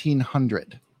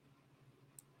 1,700.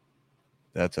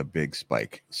 That's a big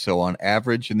spike. So on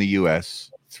average in the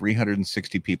US,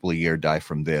 360 people a year die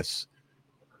from this.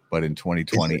 But in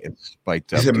 2020, it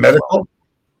spiked up. Is it medical?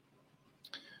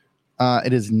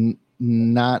 It is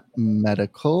not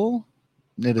medical.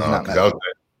 It is not 'cause medical.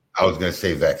 I was going to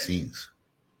say vaccines.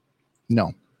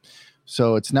 No.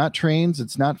 So it's not trains.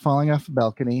 It's not falling off a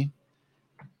balcony.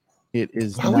 It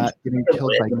is Why would not you getting pick a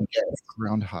killed by random guess?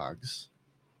 groundhogs.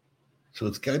 So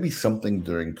it's got to be something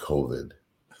during COVID.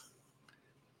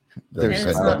 There's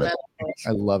It's not not medical. medical.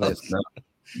 I love it. It's not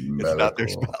It's not their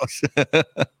medical. spouse.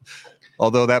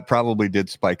 Although that probably did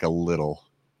spike a little.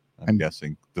 I'm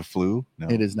guessing. The flu? No.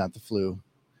 It is not the flu.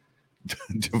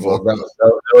 Well,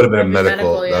 that would have been a That'd be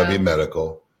medical. medical, That would yeah. be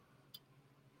medical.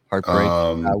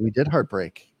 Heartbreak. We did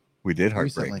heartbreak. We did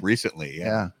heartbreak recently.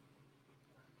 Yeah.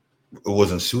 It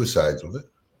wasn't suicides, was it?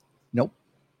 Nope.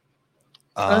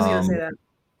 I was going to say that.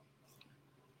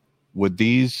 Would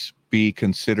these be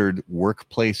considered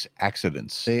workplace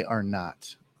accidents? They are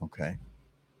not. Okay.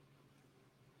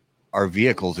 Are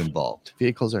vehicles involved?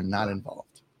 Vehicles are not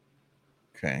involved.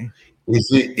 Okay.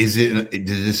 Did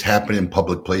this happen in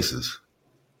public places?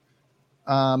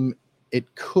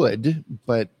 It could,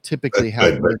 but typically It could,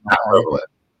 happens but in the not home. prevalent.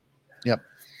 Yep.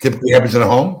 Typically happens in a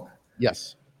home?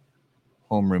 Yes.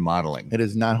 Home remodeling. It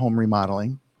is not home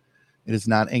remodeling. It is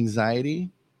not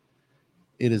anxiety.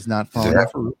 It is not Does falling it off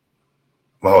have- a roof.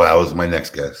 Oh, that was my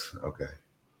next guess. Okay.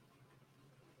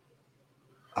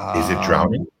 Is it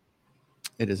drowning?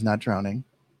 It is not drowning.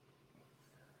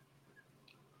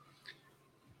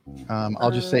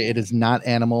 I'll just say it is not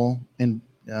animal and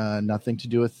nothing to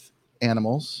do with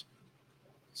animals.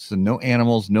 So no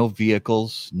animals, no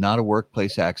vehicles, not a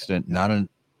workplace accident,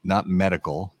 not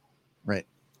medical. Right.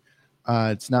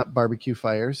 It's not barbecue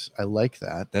fires. I like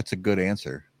that. That's a good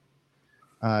answer.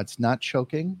 It's not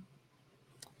choking.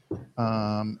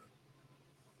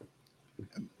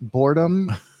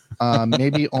 Boredom.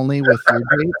 Maybe only with your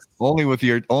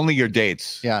dates. Only your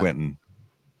dates, Yeah. Quentin.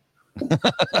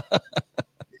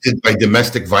 Is it by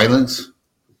domestic violence?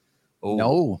 Oh,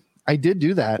 No, I did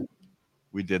do that.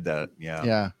 we did that.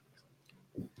 Yeah.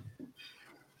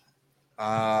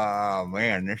 Yeah.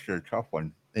 Man, this is a tough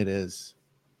one. It is.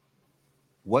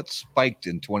 What spiked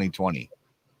in 2020?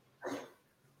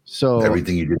 So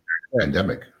Everything you did during the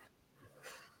pandemic.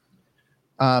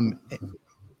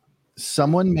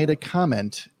 someone made a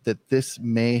comment that this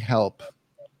may help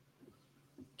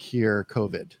cure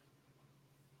COVID.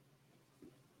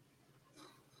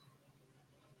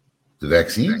 The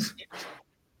vaccines?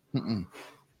 Mm-mm.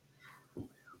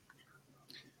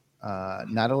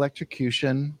 Not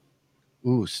electrocution.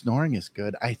 Ooh, snoring is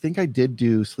good. I think I did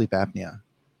do sleep apnea.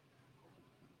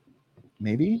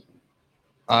 Maybe.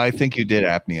 I think you did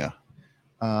apnea.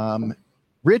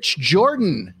 Rich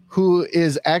Jordan, who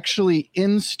is actually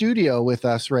in studio with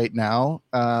us right now.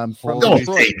 From Don't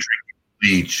Detroit. say drinking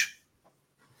bleach.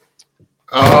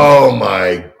 Oh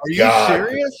my Are you God.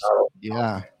 serious?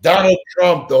 Yeah. Donald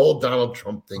Trump, the whole Donald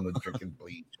Trump thing with drinking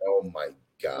bleach. Oh my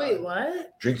God. Wait,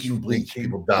 what? Drinking bleach, Drinking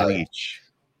people die. bleach.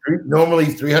 Normally,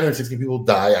 360 people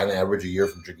die on average a year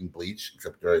from drinking bleach,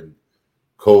 except during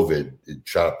COVID, it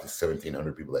shot up to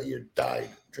 1,700 people that year died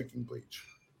drinking bleach.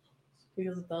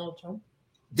 Because of Donald Trump?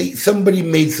 Somebody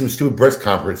made some stupid press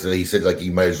conference and he said, like,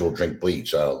 you might as well drink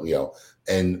bleach,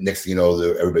 and next thing you know,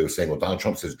 everybody was saying, well, Donald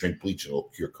Trump says drink bleach and it'll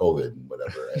cure COVID and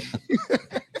whatever.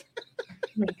 And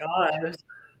Oh my God.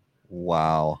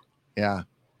 Wow. Yeah.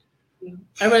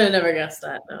 I would have never guessed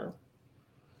that, no.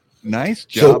 Nice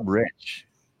job, Rich.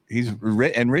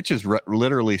 Rich is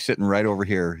literally sitting right over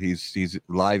here. He's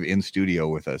live in studio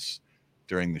with us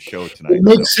during the show tonight. it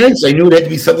makes sense. I knew it had to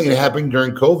be something that happened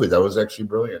during COVID. That was actually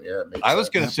brilliant. Yeah, I was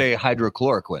going to say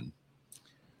hydrochloroquine,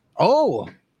 Oh,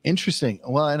 interesting.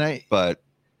 Well, and but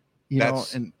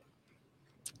and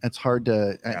it's hard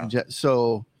to. Yeah.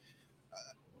 So,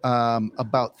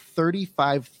 about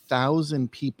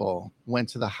 35,000 people went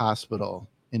to the hospital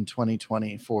in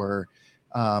 2020 for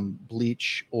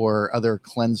bleach or other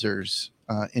cleansers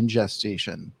in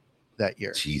gestation that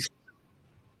year. Jeez.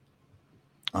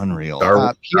 unreal.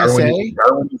 PSA.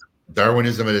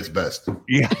 Darwinism at its best.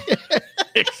 Yeah,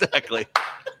 exactly.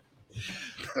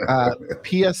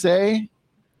 PSA.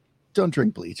 Don't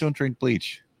drink bleach. Don't drink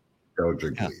bleach. Don't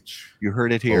drink Yeah. bleach. You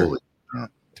heard it here. Holy-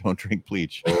 Don't drink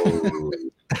bleach.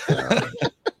 holy cow.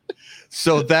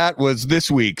 So that was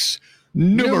this week's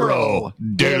Numero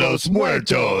de los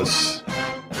Muertos.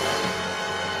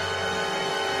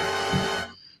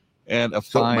 And a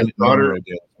So my fine daughter- Numero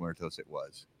de los Muertos it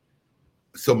was.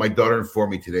 So my daughter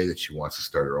informed me today that she wants to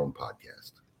start her own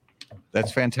podcast.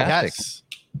 That's fantastic. Yes.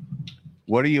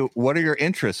 What are your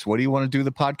interests? What do you want to do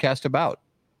the podcast about?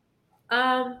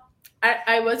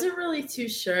 I wasn't really too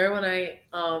sure when I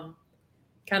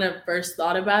kind of first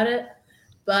thought about it,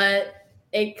 but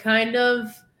it kind of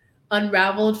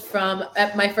unraveled from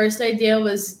my first idea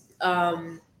was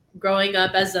growing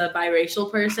up as a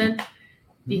biracial person,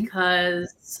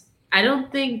 because I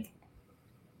don't think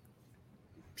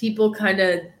people kind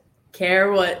of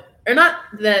care or not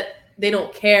that they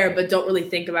don't care, but don't really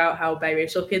think about how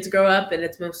biracial kids grow up. And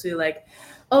it's mostly like,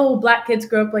 oh, black kids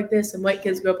grow up like this and white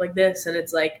kids grow up like this. And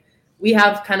it's like, we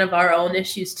have kind of our own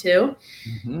issues too.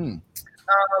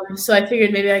 Mm-hmm. So I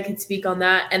figured maybe I could speak on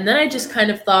that. And then I just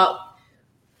kind of thought,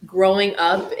 growing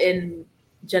up in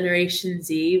Generation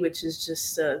Z, which is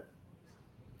just a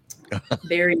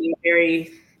very,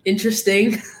 very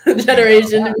interesting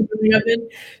generation to be growing up in.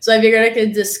 So I figured I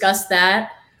could discuss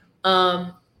that.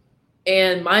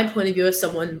 And my point of view as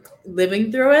someone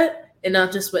living through it and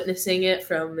not just witnessing it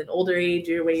from an older age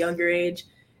or way younger age,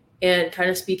 and kind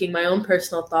of speaking my own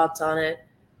personal thoughts on it.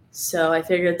 So I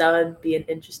figured that would be an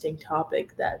interesting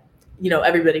topic that,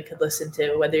 everybody could listen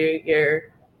to, whether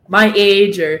you're my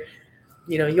age or,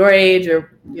 your age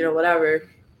or, whatever.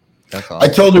 That's I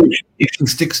awesome. told her if she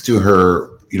sticks to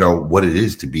her, what it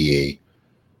is to be a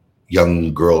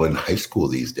young girl in high school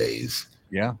these days.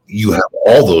 Yeah. You have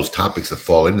all those topics that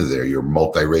fall into there. Your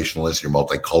multiracialness, your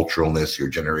multiculturalness, your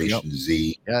Generation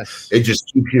Z. Yes. It just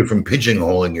keeps you from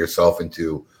pigeonholing yourself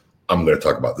into, I'm going to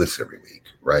talk about this every week,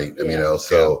 right? I mean,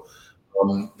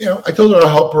 Yeah. I told her to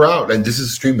help her out. And this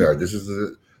is StreamYard. This is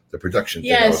the production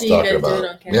thing I was so you talking guys do about. it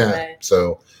on Cafe.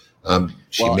 So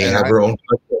she Well, may and have her own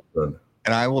podcast soon.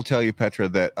 And I will tell you, Petra,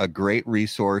 that a great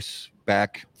resource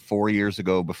back 4 years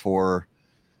ago before,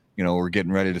 we're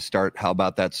getting ready to start How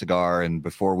About That Cigar, and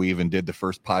before we even did the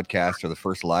first podcast or the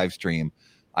first live stream,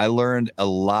 I learned a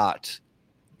lot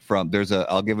from,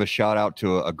 I'll give a shout out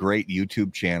to a great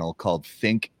YouTube channel called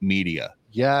Think Media.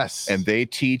 Yes. And they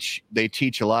teach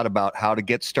a lot about how to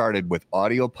get started with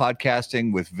audio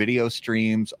podcasting, with video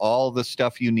streams, all the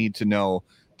stuff you need to know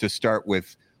to start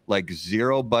with, like,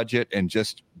 zero budget and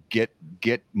just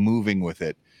get moving with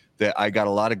it. That I got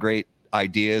a lot of great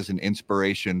ideas and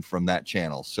inspiration from that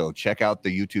channel. So check out the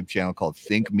YouTube channel called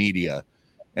Think Media,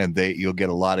 and you'll get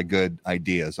a lot of good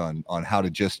ideas on how to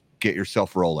just get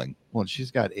yourself rolling. Well, she's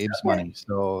got Abe's money,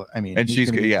 so I mean, And he's she's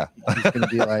gonna good, be- yeah. He's gonna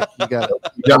be like,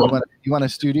 No, you want a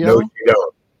studio? no, you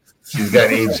don't. She's got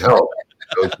Abe's help.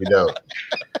 No, you don't.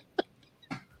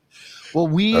 Well, All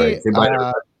right, say bye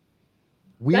to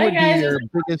We Bye, would guys. be your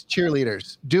biggest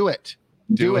cheerleaders. Do it.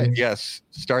 Do it. Yes.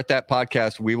 Start that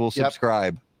podcast. We will Yep.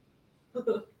 subscribe.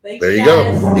 There you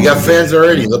go. You got fans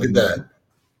already. Look at that.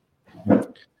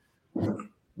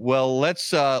 Well, let's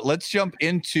jump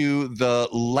into the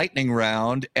lightning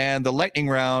round, and the lightning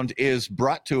round is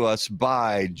brought to us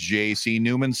by J.C.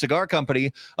 Newman Cigar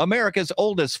Company, America's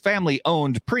oldest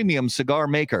family-owned premium cigar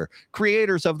maker,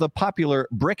 creators of the popular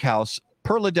Brick House,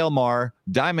 Perla Del Mar,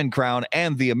 Diamond Crown,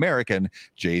 and the American.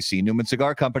 J.C. Newman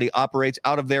Cigar Company operates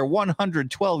out of their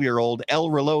 112-year-old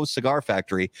El Reloj cigar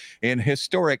factory in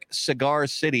historic Cigar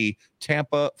City,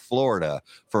 Tampa, Florida.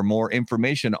 For more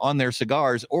information on their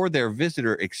cigars or their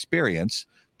visitor experience,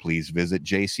 please visit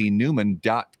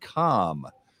jcnewman.com.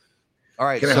 All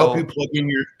right. Can I help you plug in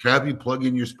your? Can I have you plug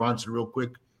in your sponsor real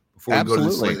quick before we go to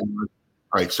this? Absolutely. All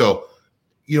right. So,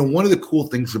 one of the cool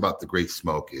things about the Great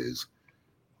Smoke is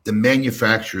the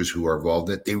manufacturers who are involved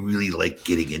in it. They really like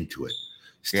getting into it.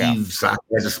 Steve Saka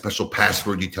has a special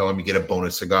password. You tell him you get a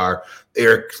bonus cigar.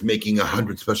 Eric's making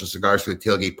 100 special cigars for the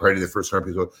tailgate party, the first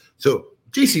 100 people. So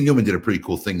JC Newman did a pretty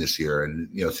cool thing this year. And,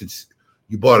 since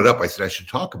you brought it up, I said I should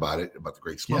talk about it, about the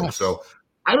Great Smoke. Yes. So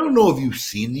I don't know if you've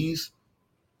seen these,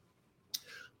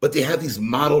 but they have these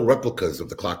model replicas of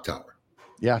the clock tower.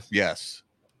 Yes. Yes.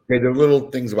 Okay, they're little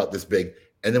things about this big.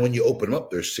 And then when you open them up,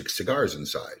 there's 6 cigars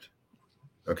inside.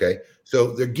 Okay,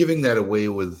 so they're giving that away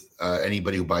with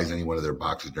anybody who buys any one of their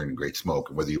boxes during the Great Smoke,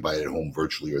 and whether you buy it at home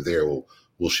virtually or there,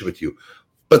 we'll ship it to you.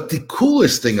 But the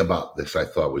coolest thing about this, I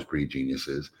thought was pretty genius,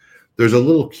 is there's a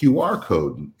little QR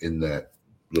code in that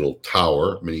little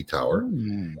tower, mini tower,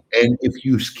 and if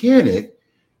you scan it,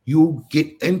 you'll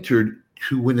get entered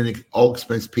to win an all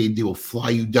expense paid. They will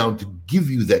fly you down to give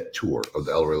you that tour of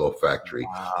the El Reloj factory,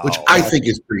 which I think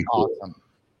is pretty cool. Awesome.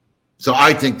 So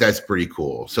I think that's pretty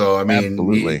cool. So, I mean,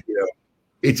 Absolutely.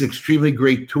 it's extremely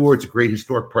great tour. It's a great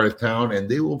historic part of town, and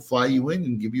they will fly you in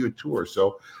and give you a tour.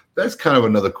 So that's kind of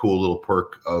another cool little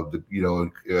perk of the,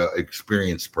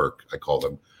 experience perk, I call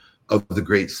them, of the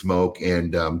Great Smoke.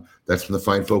 And that's from the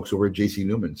fine folks over at JC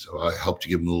Newman. So I helped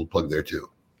you give them a little plug there too.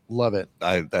 Love it.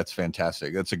 That's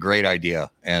fantastic. That's a great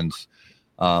idea. And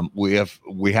we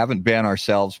haven't been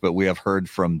ourselves, but we have heard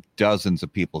from dozens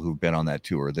of people who've been on that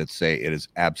tour that say it is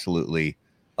absolutely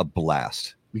a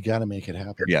blast. We got to make it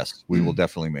happen. Yes, we will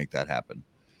definitely make that happen.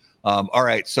 All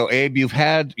right. So Abe, you've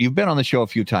been on the show a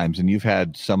few times, and you've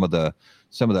had some of the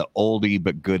oldie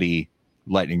but goodie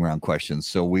lightning round questions.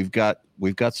 So we've got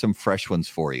some fresh ones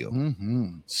for you.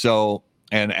 Mm-hmm. So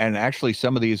and actually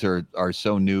some of these are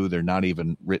so new they're not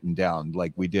even written down,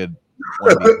 like we did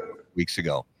one of these weeks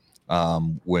ago.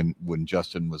 When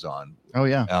Justin was on. Oh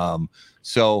yeah.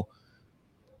 So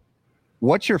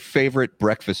what's your favorite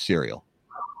breakfast cereal?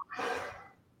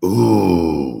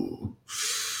 Ooh.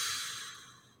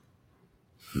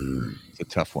 It's a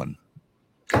tough one.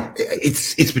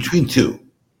 It's between 2.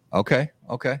 Okay.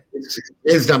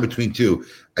 It's not between 2.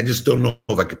 I just don't know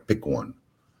if I could pick one.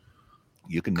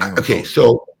 You can name Okay, both.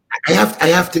 so I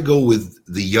have to go with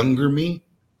the younger me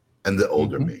and the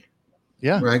older me.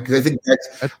 Yeah. Right, because I think That's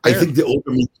I fair. think the older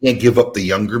me can't give up the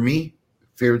younger me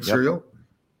favorite cereal.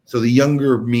 So the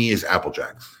younger me is Apple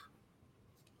Jacks.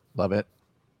 Love it.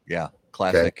 Yeah,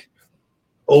 classic.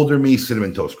 Older me,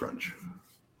 Cinnamon Toast Crunch.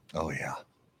 Oh yeah.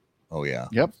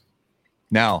 Yep.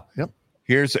 Now, Yep.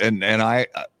 here's and I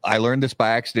learned this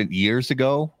by accident years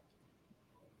ago,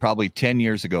 probably 10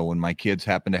 years ago, when my kids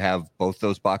happened to have both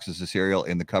those boxes of cereal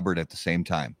in the cupboard at the same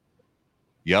time.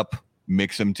 Yep,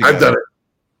 mix them together.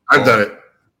 I've done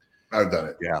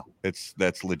it. Yeah,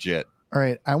 that's legit. All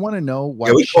right. I want to know why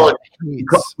Yeah, we call it hates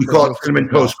we the call it roof of Cinnamon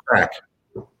his mouth. Toast Crack.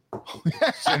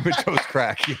 Cinnamon toast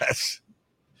crack. Yes.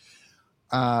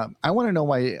 I want to know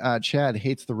why Chad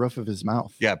hates the roof of his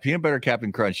mouth. Yeah, peanut butter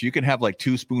Captain Crunch. You can have like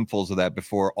 2 spoonfuls of that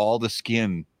before all the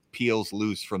skin peels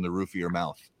loose from the roof of your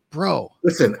mouth. Bro.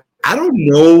 Listen, I don't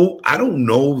know.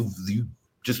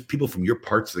 Just people from your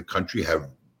parts of the country have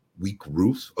weak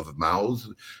roofs of mouths.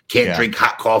 Can't drink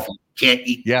hot coffee. Can't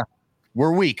eat. Yeah.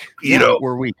 We're weak.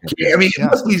 We're weak. I mean, it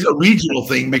must be a regional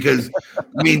thing because,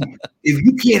 I mean, if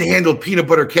you can't handle peanut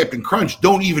butter Captain Crunch,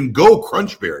 don't even go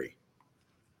Crunchberry.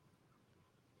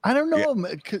 I don't know. Yeah.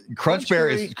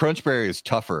 Crunchberry is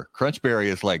tougher. Crunchberry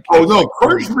is like, Oh no,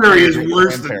 Crunchberry is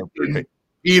worse than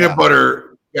peanut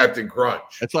butter Captain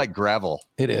Crunch. It's like gravel.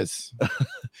 It is.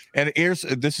 And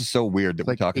this is so weird that It's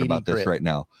we're like talking 80 about this grit. right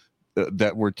now.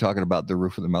 That we're talking about the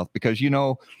roof of the mouth because you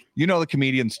know the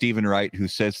comedian Stephen Wright who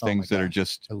says Oh my things that are gosh.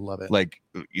 just I love it. like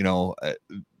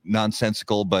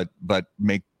nonsensical but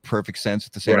make perfect sense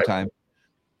at the same Right. time.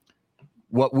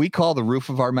 What we call the roof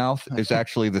of our mouth is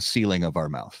actually the ceiling of our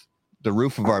mouth. The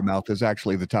roof of our mouth is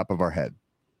actually the top of our head.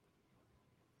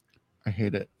 I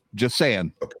hate it. Just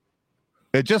saying. Okay.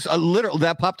 It just a little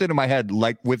that popped into my head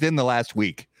like within the last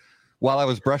week while I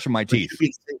was brushing my teeth.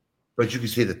 But you can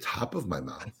say the top of my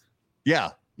mouth. Yeah.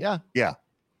 Yeah.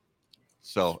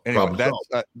 So anyway, Problem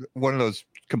that's one of those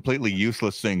completely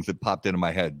useless things that popped into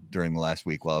my head during the last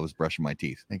week while I was brushing my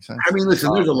teeth. Makes sense. I mean,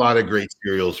 listen, there's a lot of great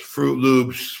cereals: Fruit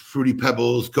Loops, Fruity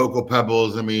Pebbles, Cocoa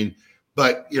Pebbles. I mean,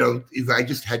 but if I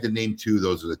just had to name two,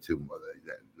 those are the two.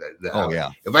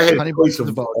 If I had Honey a choice Bunches of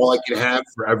of Oats. all I could have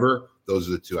forever, those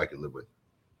are the two I could live with.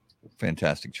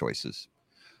 Fantastic choices.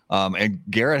 And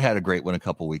Garrett had a great one a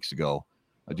couple weeks ago.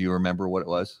 Do you remember what it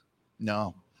was?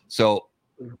 No. So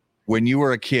when you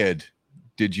were a kid,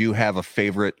 did you have a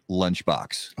favorite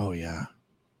lunchbox? Oh yeah,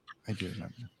 I do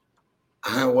remember.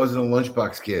 I wasn't a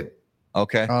lunchbox kid.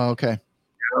 Okay. Oh, okay.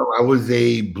 I was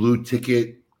a blue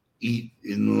ticket, eat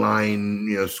in line,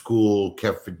 school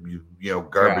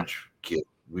garbage kid.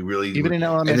 We really Even in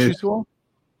elementary school.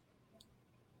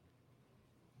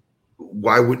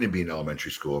 Why wouldn't it be in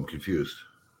elementary school? I'm confused.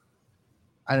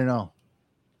 I don't know.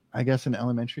 I guess in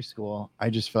elementary school, I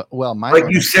just felt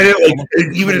You said it like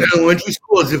even in elementary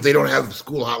school, as if they don't have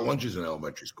school hot lunches in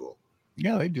elementary school.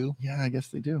 Yeah, they do. Yeah, I guess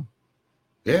they do.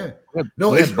 Yeah.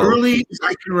 No, as early as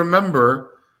I can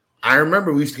remember, I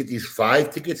remember we used to get these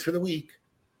 5 tickets for the week.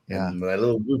 Yeah. And my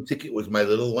little blue ticket was my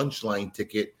little lunch line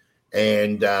ticket.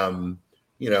 And,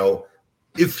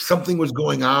 if something was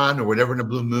going on or whatever in a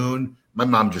blue moon, my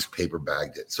mom just paper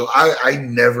bagged it. So I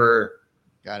never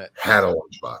Got it. had a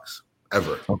lunchbox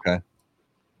ever. Okay.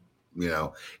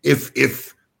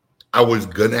 If I was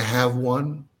going to have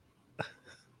one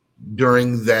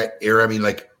during that era, I mean,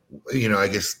 like, I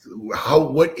guess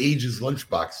what age is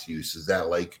lunchbox use? Is that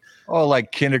like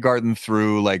kindergarten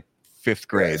through like 5th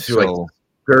grade? So like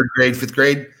 3rd grade, 5th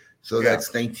grade. So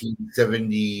that's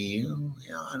 1970. I don't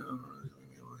know.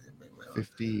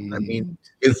 50. I mean,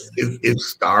 if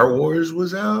Star Wars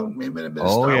was out, maybe it'd have been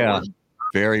Star Wars.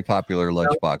 Very popular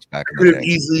lunchbox back in Could the have day.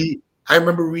 easily. I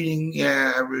remember reading.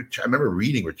 I remember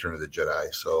reading Return of the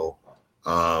Jedi. So,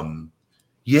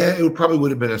 it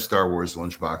would have been a Star Wars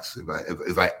lunchbox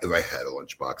if I had a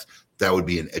lunchbox. That would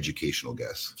be an educational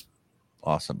guess.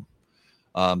 Awesome.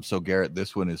 So Garrett,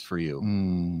 this one is for you.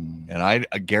 Mm. And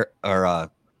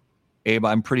Abe,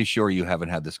 I'm pretty sure you haven't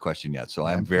had this question yet, so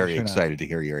I'm very excited to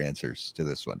hear your answers to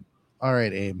this one. All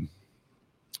right, Abe.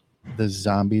 The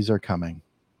zombies are coming.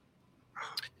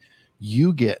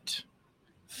 You get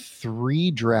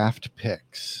 3 draft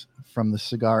picks from the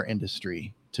cigar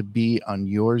industry to be on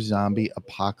your zombie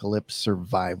apocalypse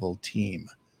survival team.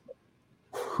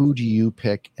 Who do you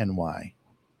pick and why?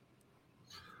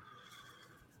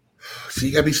 So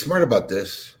you gotta be smart about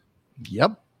this.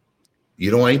 Yep.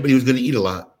 You don't want anybody who's going to eat a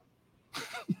lot.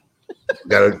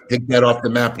 Got to take that off the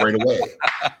map right away.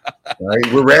 All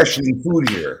right, we're rationing food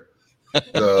here,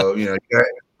 so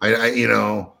I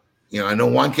know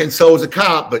Juan Cancel is a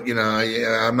cop, but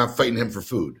I'm not fighting him for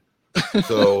food.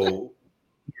 So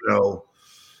wow,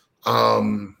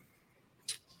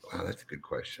 that's a good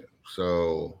question.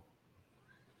 So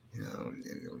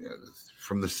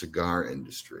from the cigar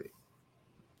industry.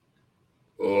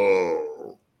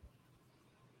 Oh.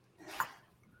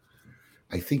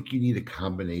 I think you need a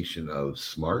combination of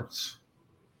smarts,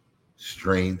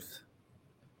 strength.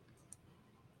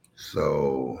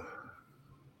 So,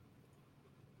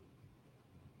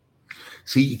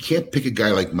 see, you can't pick a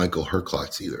guy like Michael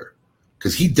Herklotz either,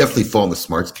 because he definitely fall in the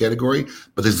smarts category.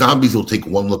 But the zombies will take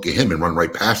one look at him and run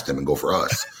right past him and go for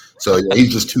us. So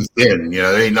he's just too thin.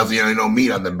 There ain't nothing, no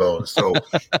meat on them bones. So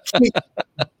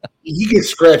he gets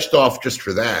scratched off just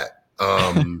for that.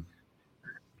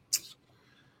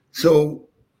 So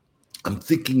I'm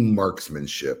thinking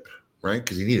marksmanship, right?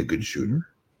 Because you need a good shooter.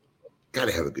 Got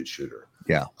to have a good shooter.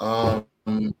 Yeah.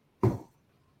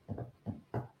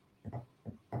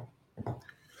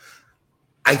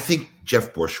 I think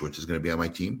Jeff Borshwitz is going to be on my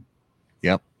team.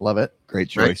 Yep. Love it. Great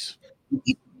choice.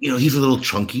 Right? He's a little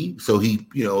chunky, so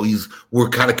we're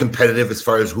kind of competitive as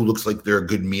far as who looks like they're a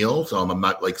good meal. So I'm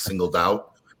not like singled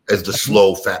out as the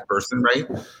slow fat person, right?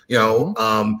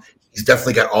 He's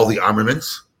definitely got all the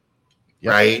armaments.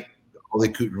 Yep. Right, all the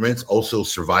accoutrements, also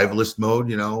survivalist mode.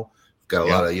 Got a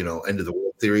lot of end of the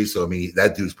world theory. So I mean,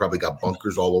 that dude's probably got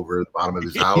bunkers all over the bottom of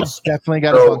his house. Definitely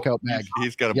got a bunk out bag.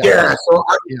 He's got a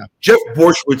Jeff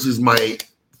Borshwitz is my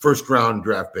first round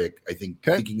draft pick. I think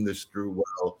thinking this through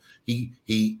well. He's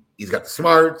got the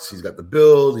smarts, he's got the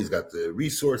build, he's got the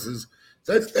resources.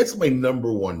 So that's my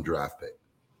number 1 draft pick.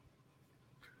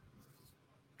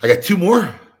 I got 2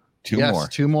 more. Two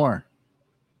more.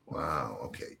 Wow.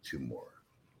 Okay, 2 more.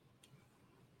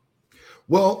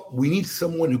 Well, we need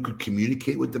someone who could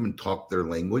communicate with them and talk their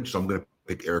language. So I'm going to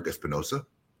pick Eric Espinosa.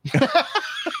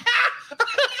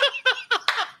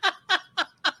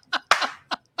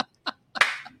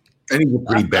 And he's a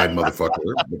pretty bad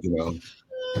motherfucker, but you know.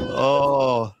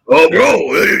 Oh, bro,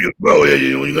 what are you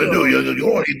gonna do? You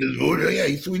want to eat this food?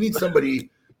 Yeah, so we need somebody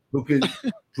who can.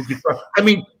 I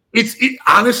mean,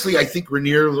 honestly, I think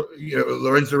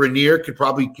Lorenzo Ranier could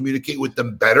probably communicate with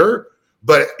them better,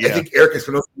 but I think Eric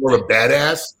Espinosa is more of a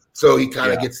badass, so he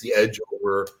kind of gets the edge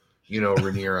over,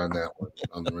 Ranier on that one.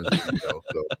 On the Lorenzo,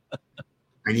 so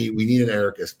we need an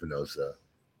Eric Espinosa.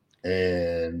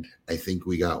 And I think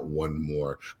we got one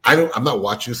more. I'm not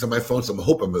watching this on my phone, so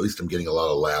I'm getting a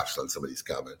lot of laughs on some of these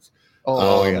comments.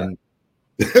 yeah.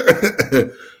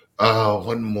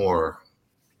 One more.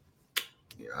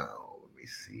 Yeah, let me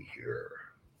see here.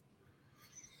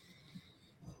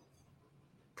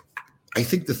 I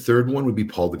think the third one would be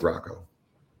Paul DeGracco.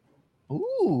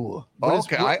 Ooh.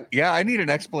 Okay. I need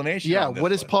an explanation. Yeah. On this What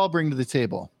does one. Paul bring to the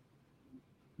table?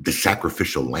 The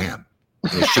sacrificial lamb.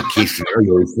 In a shit case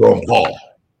scenario, we throw him Paul.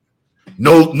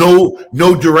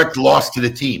 No direct loss to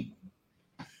the team.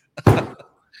 Got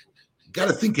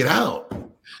to think it out.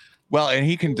 Well, and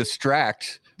he can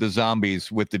distract the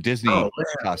zombies with the Disney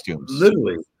costumes.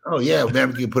 Literally. Oh, yeah. Man,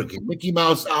 you can put a Mickey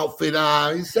Mouse outfit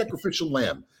on. He's sacrificial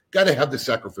lamb. Got to have the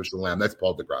sacrificial lamb. That's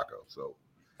Paul DeGracco. So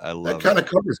I love that kind of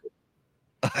covers it.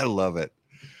 I love it.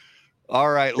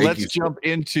 All right, let's jump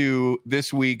into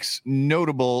this week's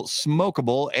Notable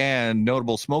Smokable. And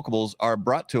Notable Smokables are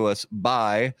brought to us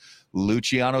by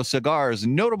Luciano Cigars.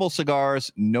 Notable cigars,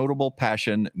 notable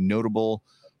passion, notable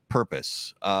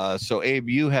purpose. So, Abe,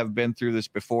 you have been through this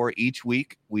before. Each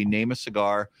week, we name a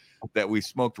cigar that we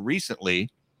smoked recently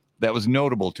that was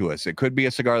notable to us. It could be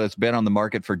a cigar that's been on the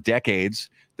market for decades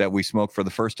that we smoked for the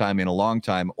first time in a long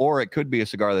time, or it could be a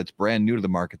cigar that's brand new to the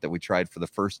market that we tried for the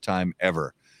first time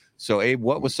ever. So, Abe,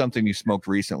 what was something you smoked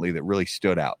recently that really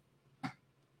stood out?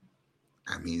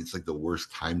 I mean, it's like the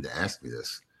worst time to ask me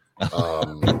this.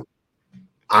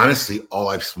 Honestly, all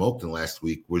I've smoked in the last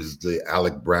week was the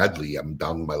Alec Bradley. I'm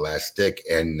down to my last stick,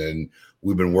 and then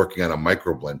we've been working on a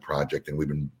microblend project, and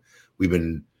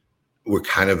we're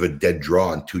kind of a dead draw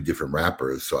on two different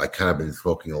wrappers. So I kind of been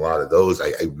smoking a lot of those.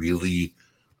 I really,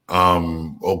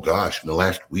 in the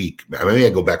last week, maybe I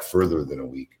go back further than a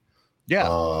week. Yeah.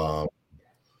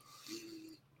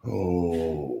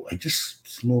 I just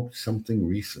smoked something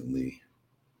recently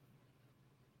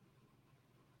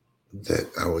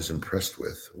that I was impressed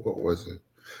with. What was it?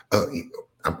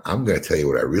 I'm going to tell you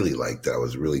what I really liked that I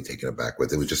was really taken aback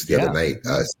with. It was just the other night,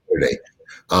 Saturday.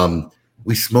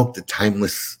 We smoked the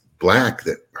Timeless Black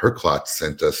that Herklot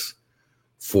sent us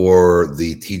for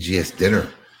the TGS dinner.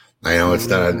 I know it's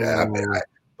not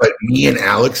but me and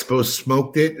Alex both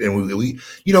smoked it, and we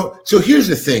so here's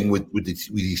the thing with these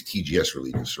TGS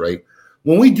releases, right?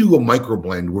 When we do a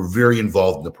microblend, we're very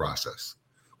involved in the process.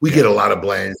 We get a lot of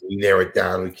blends, we narrow it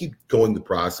down, we keep going the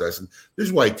process, and this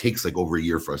is why it takes like over a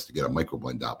year for us to get a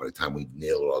microblend out by the time we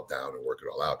nail it all down and work it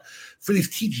all out. For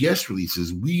these TGS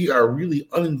releases, we are really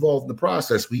uninvolved in the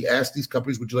process. We ask these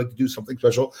companies, would you like to do something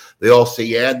special? They all say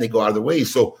yeah, and they go out of their way.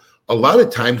 So a lot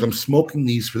of times I'm smoking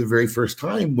these for the very first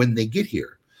time when they get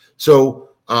here. So,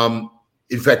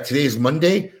 in fact, today is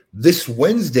Monday. This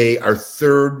Wednesday, our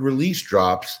third release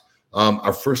drops.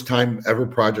 Our first time ever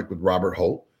project with Robert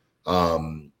Holt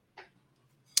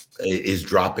is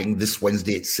dropping this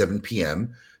Wednesday at 7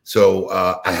 p.m. So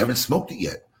I haven't smoked it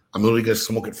yet. I'm literally going to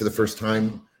smoke it for the first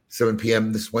time 7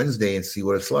 p.m. this Wednesday and see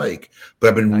what it's like. But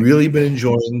I've been really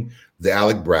enjoying the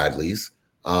Alec Bradleys.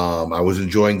 I was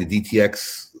enjoying the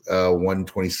DTX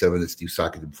 127 that Steve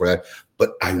Saka did before that.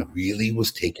 But I really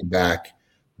was taken back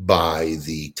by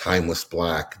the Timeless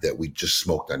Black that we just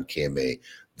smoked on KMA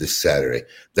this Saturday.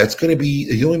 That's going to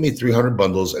be, he only made 300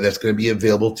 bundles, and that's going to be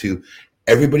available to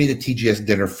everybody at the TGS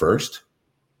dinner first.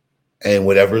 And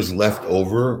whatever's left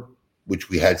over, which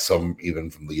we had some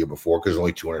even from the year before, because there's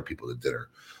only 200 people at dinner.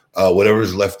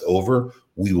 Whatever's left over,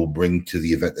 we will bring to the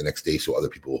event the next day, so other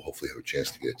people will hopefully have a chance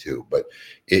to get it too. But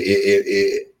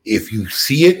if you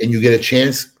see it and you get a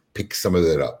chance, pick some of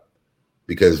that up.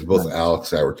 Because both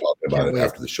Alex and I were talking about it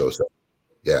after the show. So,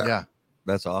 yeah.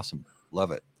 That's awesome.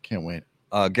 Love it. Can't wait.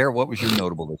 Garrett, what was your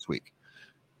notable this week?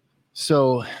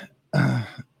 So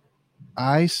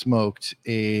I smoked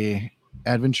a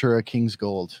Adventura King's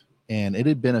Gold, and it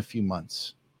had been a few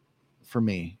months for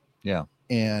me. Yeah.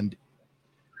 And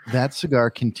that cigar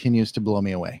continues to blow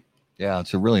me away. Yeah,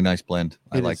 it's a really nice blend.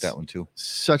 I like that one too.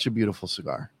 Such a beautiful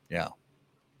cigar. Yeah.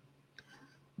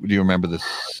 Do you remember the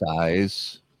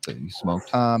size that you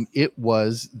smoked? It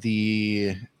was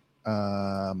the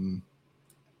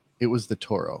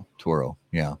Toro. Toro,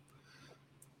 yeah.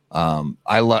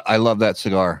 I love that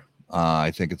cigar.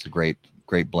 I think it's a great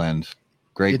blend,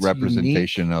 great It's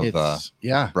representation unique. of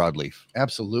broadleaf.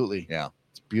 Absolutely. Yeah,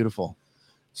 it's beautiful.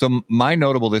 So my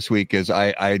notable this week is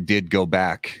I did go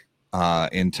back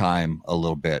in time a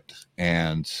little bit,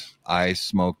 and I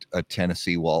smoked a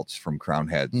Tennessee Waltz from Crown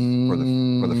Heads for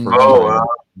the first time in a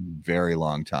very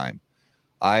long time.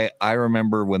 I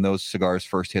remember when those cigars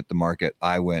first hit the market,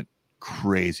 I went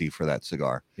crazy for that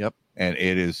cigar. Yep. And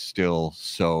it is still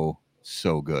so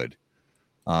good.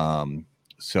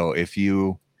 So if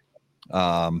you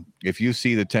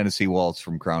see the Tennessee Waltz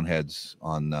from Crown Heads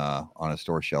on a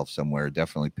store shelf somewhere,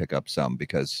 definitely pick up some,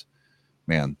 because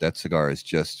man, that cigar is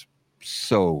just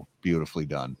so beautifully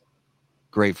done.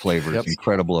 Great flavors,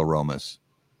 incredible aromas.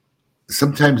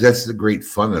 Sometimes that's the great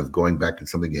fun of going back to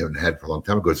something you haven't had for a long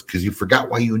time ago, because you forgot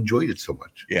why you enjoyed it so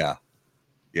much. Yeah.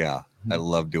 I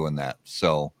love doing that.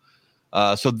 So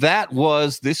that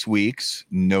was this week's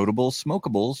Notable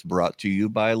Smokables, brought to you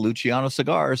by Luciano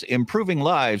Cigars, improving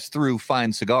lives through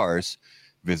fine cigars.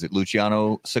 Visit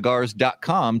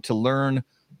lucianocigars.com to learn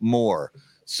more.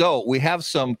 So we have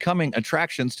some coming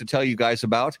attractions to tell you guys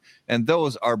about, and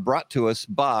those are brought to us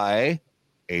by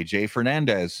AJ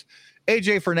Fernandez.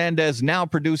 AJ Fernandez now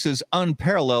produces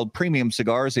unparalleled premium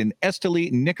cigars in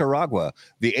Esteli, Nicaragua.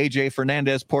 The AJ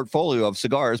Fernandez portfolio of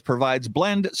cigars provides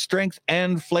blend, strength,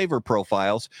 and flavor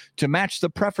profiles to match the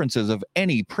preferences of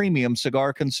any premium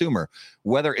cigar consumer.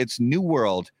 Whether it's New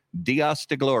World, Dias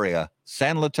de Gloria,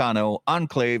 San Latano,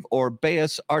 Enclave, or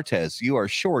Beas Artes, you are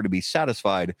sure to be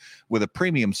satisfied with a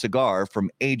premium cigar from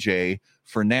AJ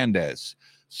Fernandez.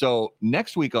 So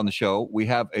next week on the show, we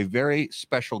have a very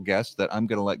special guest that I'm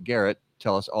going to let Garrett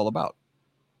tell us all about.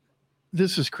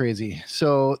 This is crazy.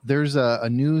 So there's a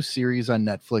new series on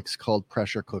Netflix called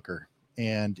Pressure Cooker,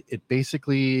 and it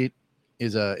basically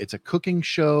is it's a cooking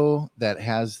show that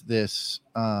has this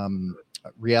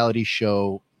reality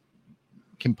show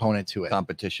component to it.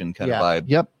 Competition kind of vibe.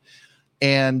 Yep.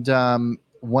 And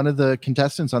one of the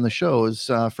contestants on the show is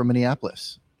from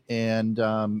Minneapolis, and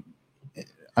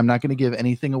I'm not going to give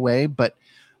anything away, but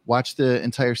watch the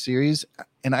entire series.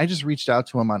 And I just reached out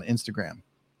to him on Instagram,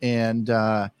 and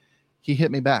he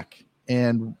hit me back,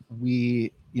 and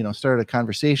we, started a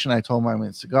conversation. I told him I'm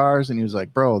in cigars, and he was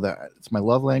like, bro, it's my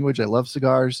love language. I love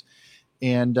cigars.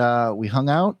 And we hung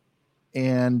out,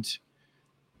 and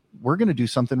we're going to do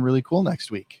something really cool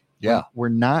next week. Yeah. We're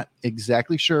not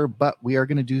exactly sure, but we are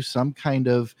going to do some kind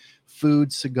of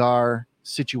food cigar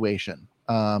situation.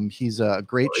 He's a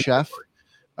great chef,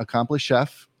 accomplished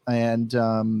chef, and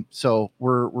so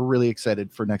we're really excited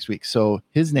for next week. So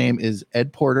his name is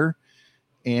Ed Porter,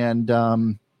 and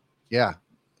it's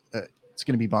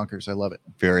going to be bonkers. I love it.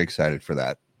 Very excited for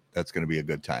that. That's going to be a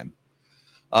good time.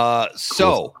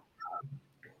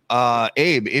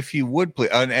 Abe, if you would please,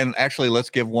 and actually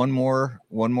let's give one more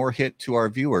hit to our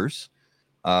viewers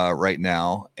right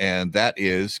now, and that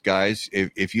is, guys,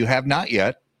 if you have not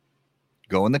yet,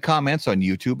 go in the comments on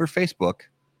YouTube or Facebook.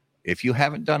 If you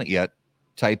haven't done it yet,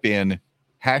 type in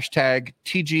hashtag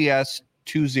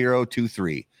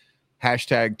TGS2023,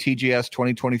 hashtag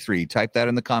TGS2023. Type that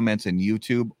in the comments in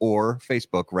YouTube or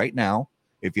Facebook right now,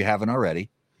 if you haven't already.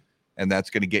 And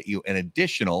that's going to get you an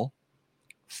additional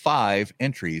 5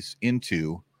 entries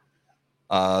into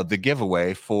the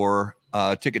giveaway for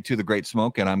Ticket to the Great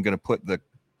Smoke. And I'm going to put the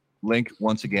link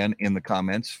once again in the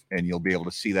comments, and you'll be able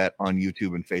to see that on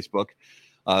YouTube and Facebook.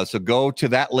 So go to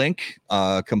that link,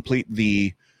 complete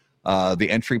the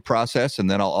entry process, and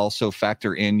then I'll also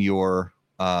factor in your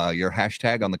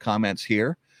hashtag on the comments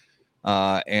here,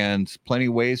 and plenty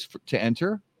of ways to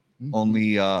enter.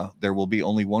 Mm-hmm. There will be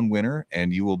only one winner,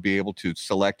 and you will be able to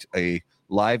select a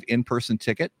live in-person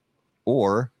ticket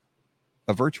or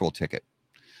a virtual ticket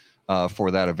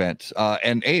for that event.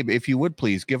 And Abe, if you would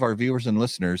please give our viewers and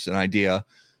listeners an idea,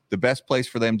 the best place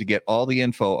for them to get all the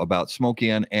info about Smoke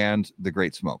Inn and the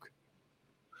Great Smoke.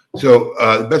 So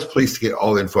the best place to get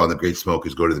all the info on the Great Smoke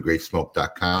is go to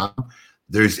thegreatsmoke.com.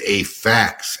 There's a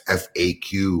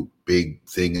FAQ big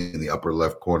thing in the upper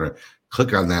left corner.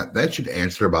 Click on that. That should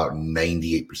answer about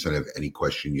 98% of any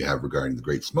question you have regarding the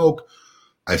Great Smoke.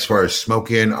 As far as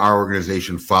Smoke Inn, our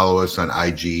organization, follow us on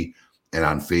IG and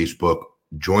on Facebook.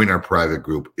 Join our private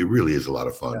group. It really is a lot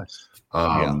of fun. Yes.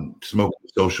 Smoke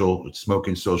Social, it's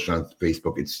Smoking Social on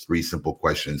Facebook. It's 3 simple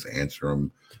questions. Answer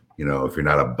them. If you're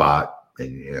not a bot,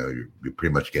 and you're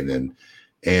pretty much getting in.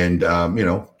 And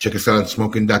check us out on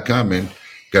smoking.com, man.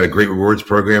 Got a great rewards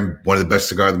program, one of the best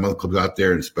Cigar of the Month clubs out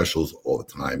there, and specials all the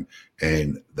time,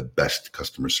 and the best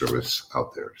customer service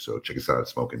out there. So check us out at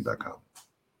smoking.com.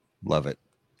 Love it.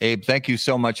 Abe, thank you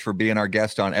so much for being our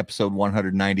guest on episode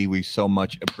 190. We so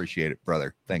much appreciate it,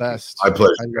 brother. Thank you. My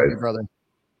pleasure, I love guys. you, brother.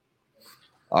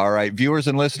 All right, viewers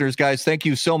and listeners, guys, thank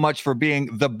you so much for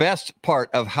being the best part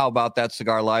of How About That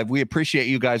Cigar Live. We appreciate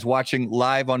you guys watching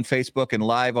live on Facebook and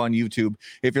live on YouTube.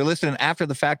 If you're listening after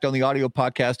the fact on the audio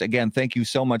podcast, again, thank you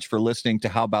so much for listening to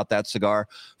How About That Cigar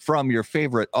from your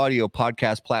favorite audio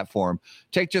podcast platform.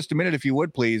 Take just a minute, if you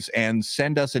would, please, and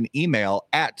send us an email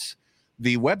at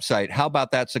the website,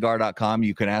 howaboutthatcigar.com.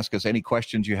 You can ask us any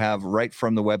questions you have right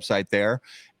from the website there.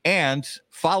 And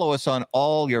follow us on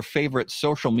all your favorite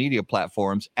social media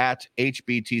platforms at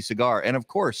HBT Cigar. And of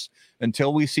course,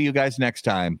 until we see you guys next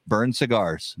time, burn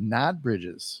cigars, Not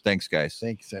bridges. Thanks, guys.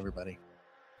 Thanks, everybody.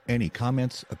 Any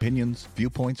comments, opinions,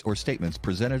 viewpoints, or statements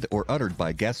presented or uttered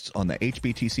by guests on the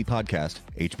HBTC podcast,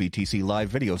 HBTC live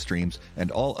video streams, and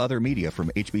all other media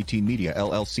from HBT Media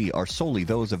LLC are solely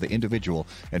those of the individual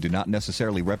and do not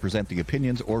necessarily represent the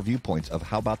opinions or viewpoints of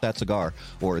How About That Cigar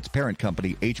or its parent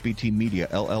company, HBT Media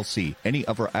LLC, any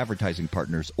of our advertising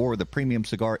partners, or the premium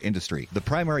cigar industry. The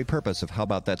primary purpose of How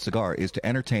About That Cigar is to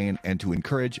entertain and to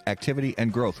encourage activity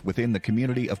and growth within the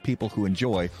community of people who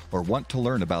enjoy or want to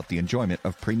learn about the enjoyment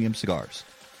of premium cigars.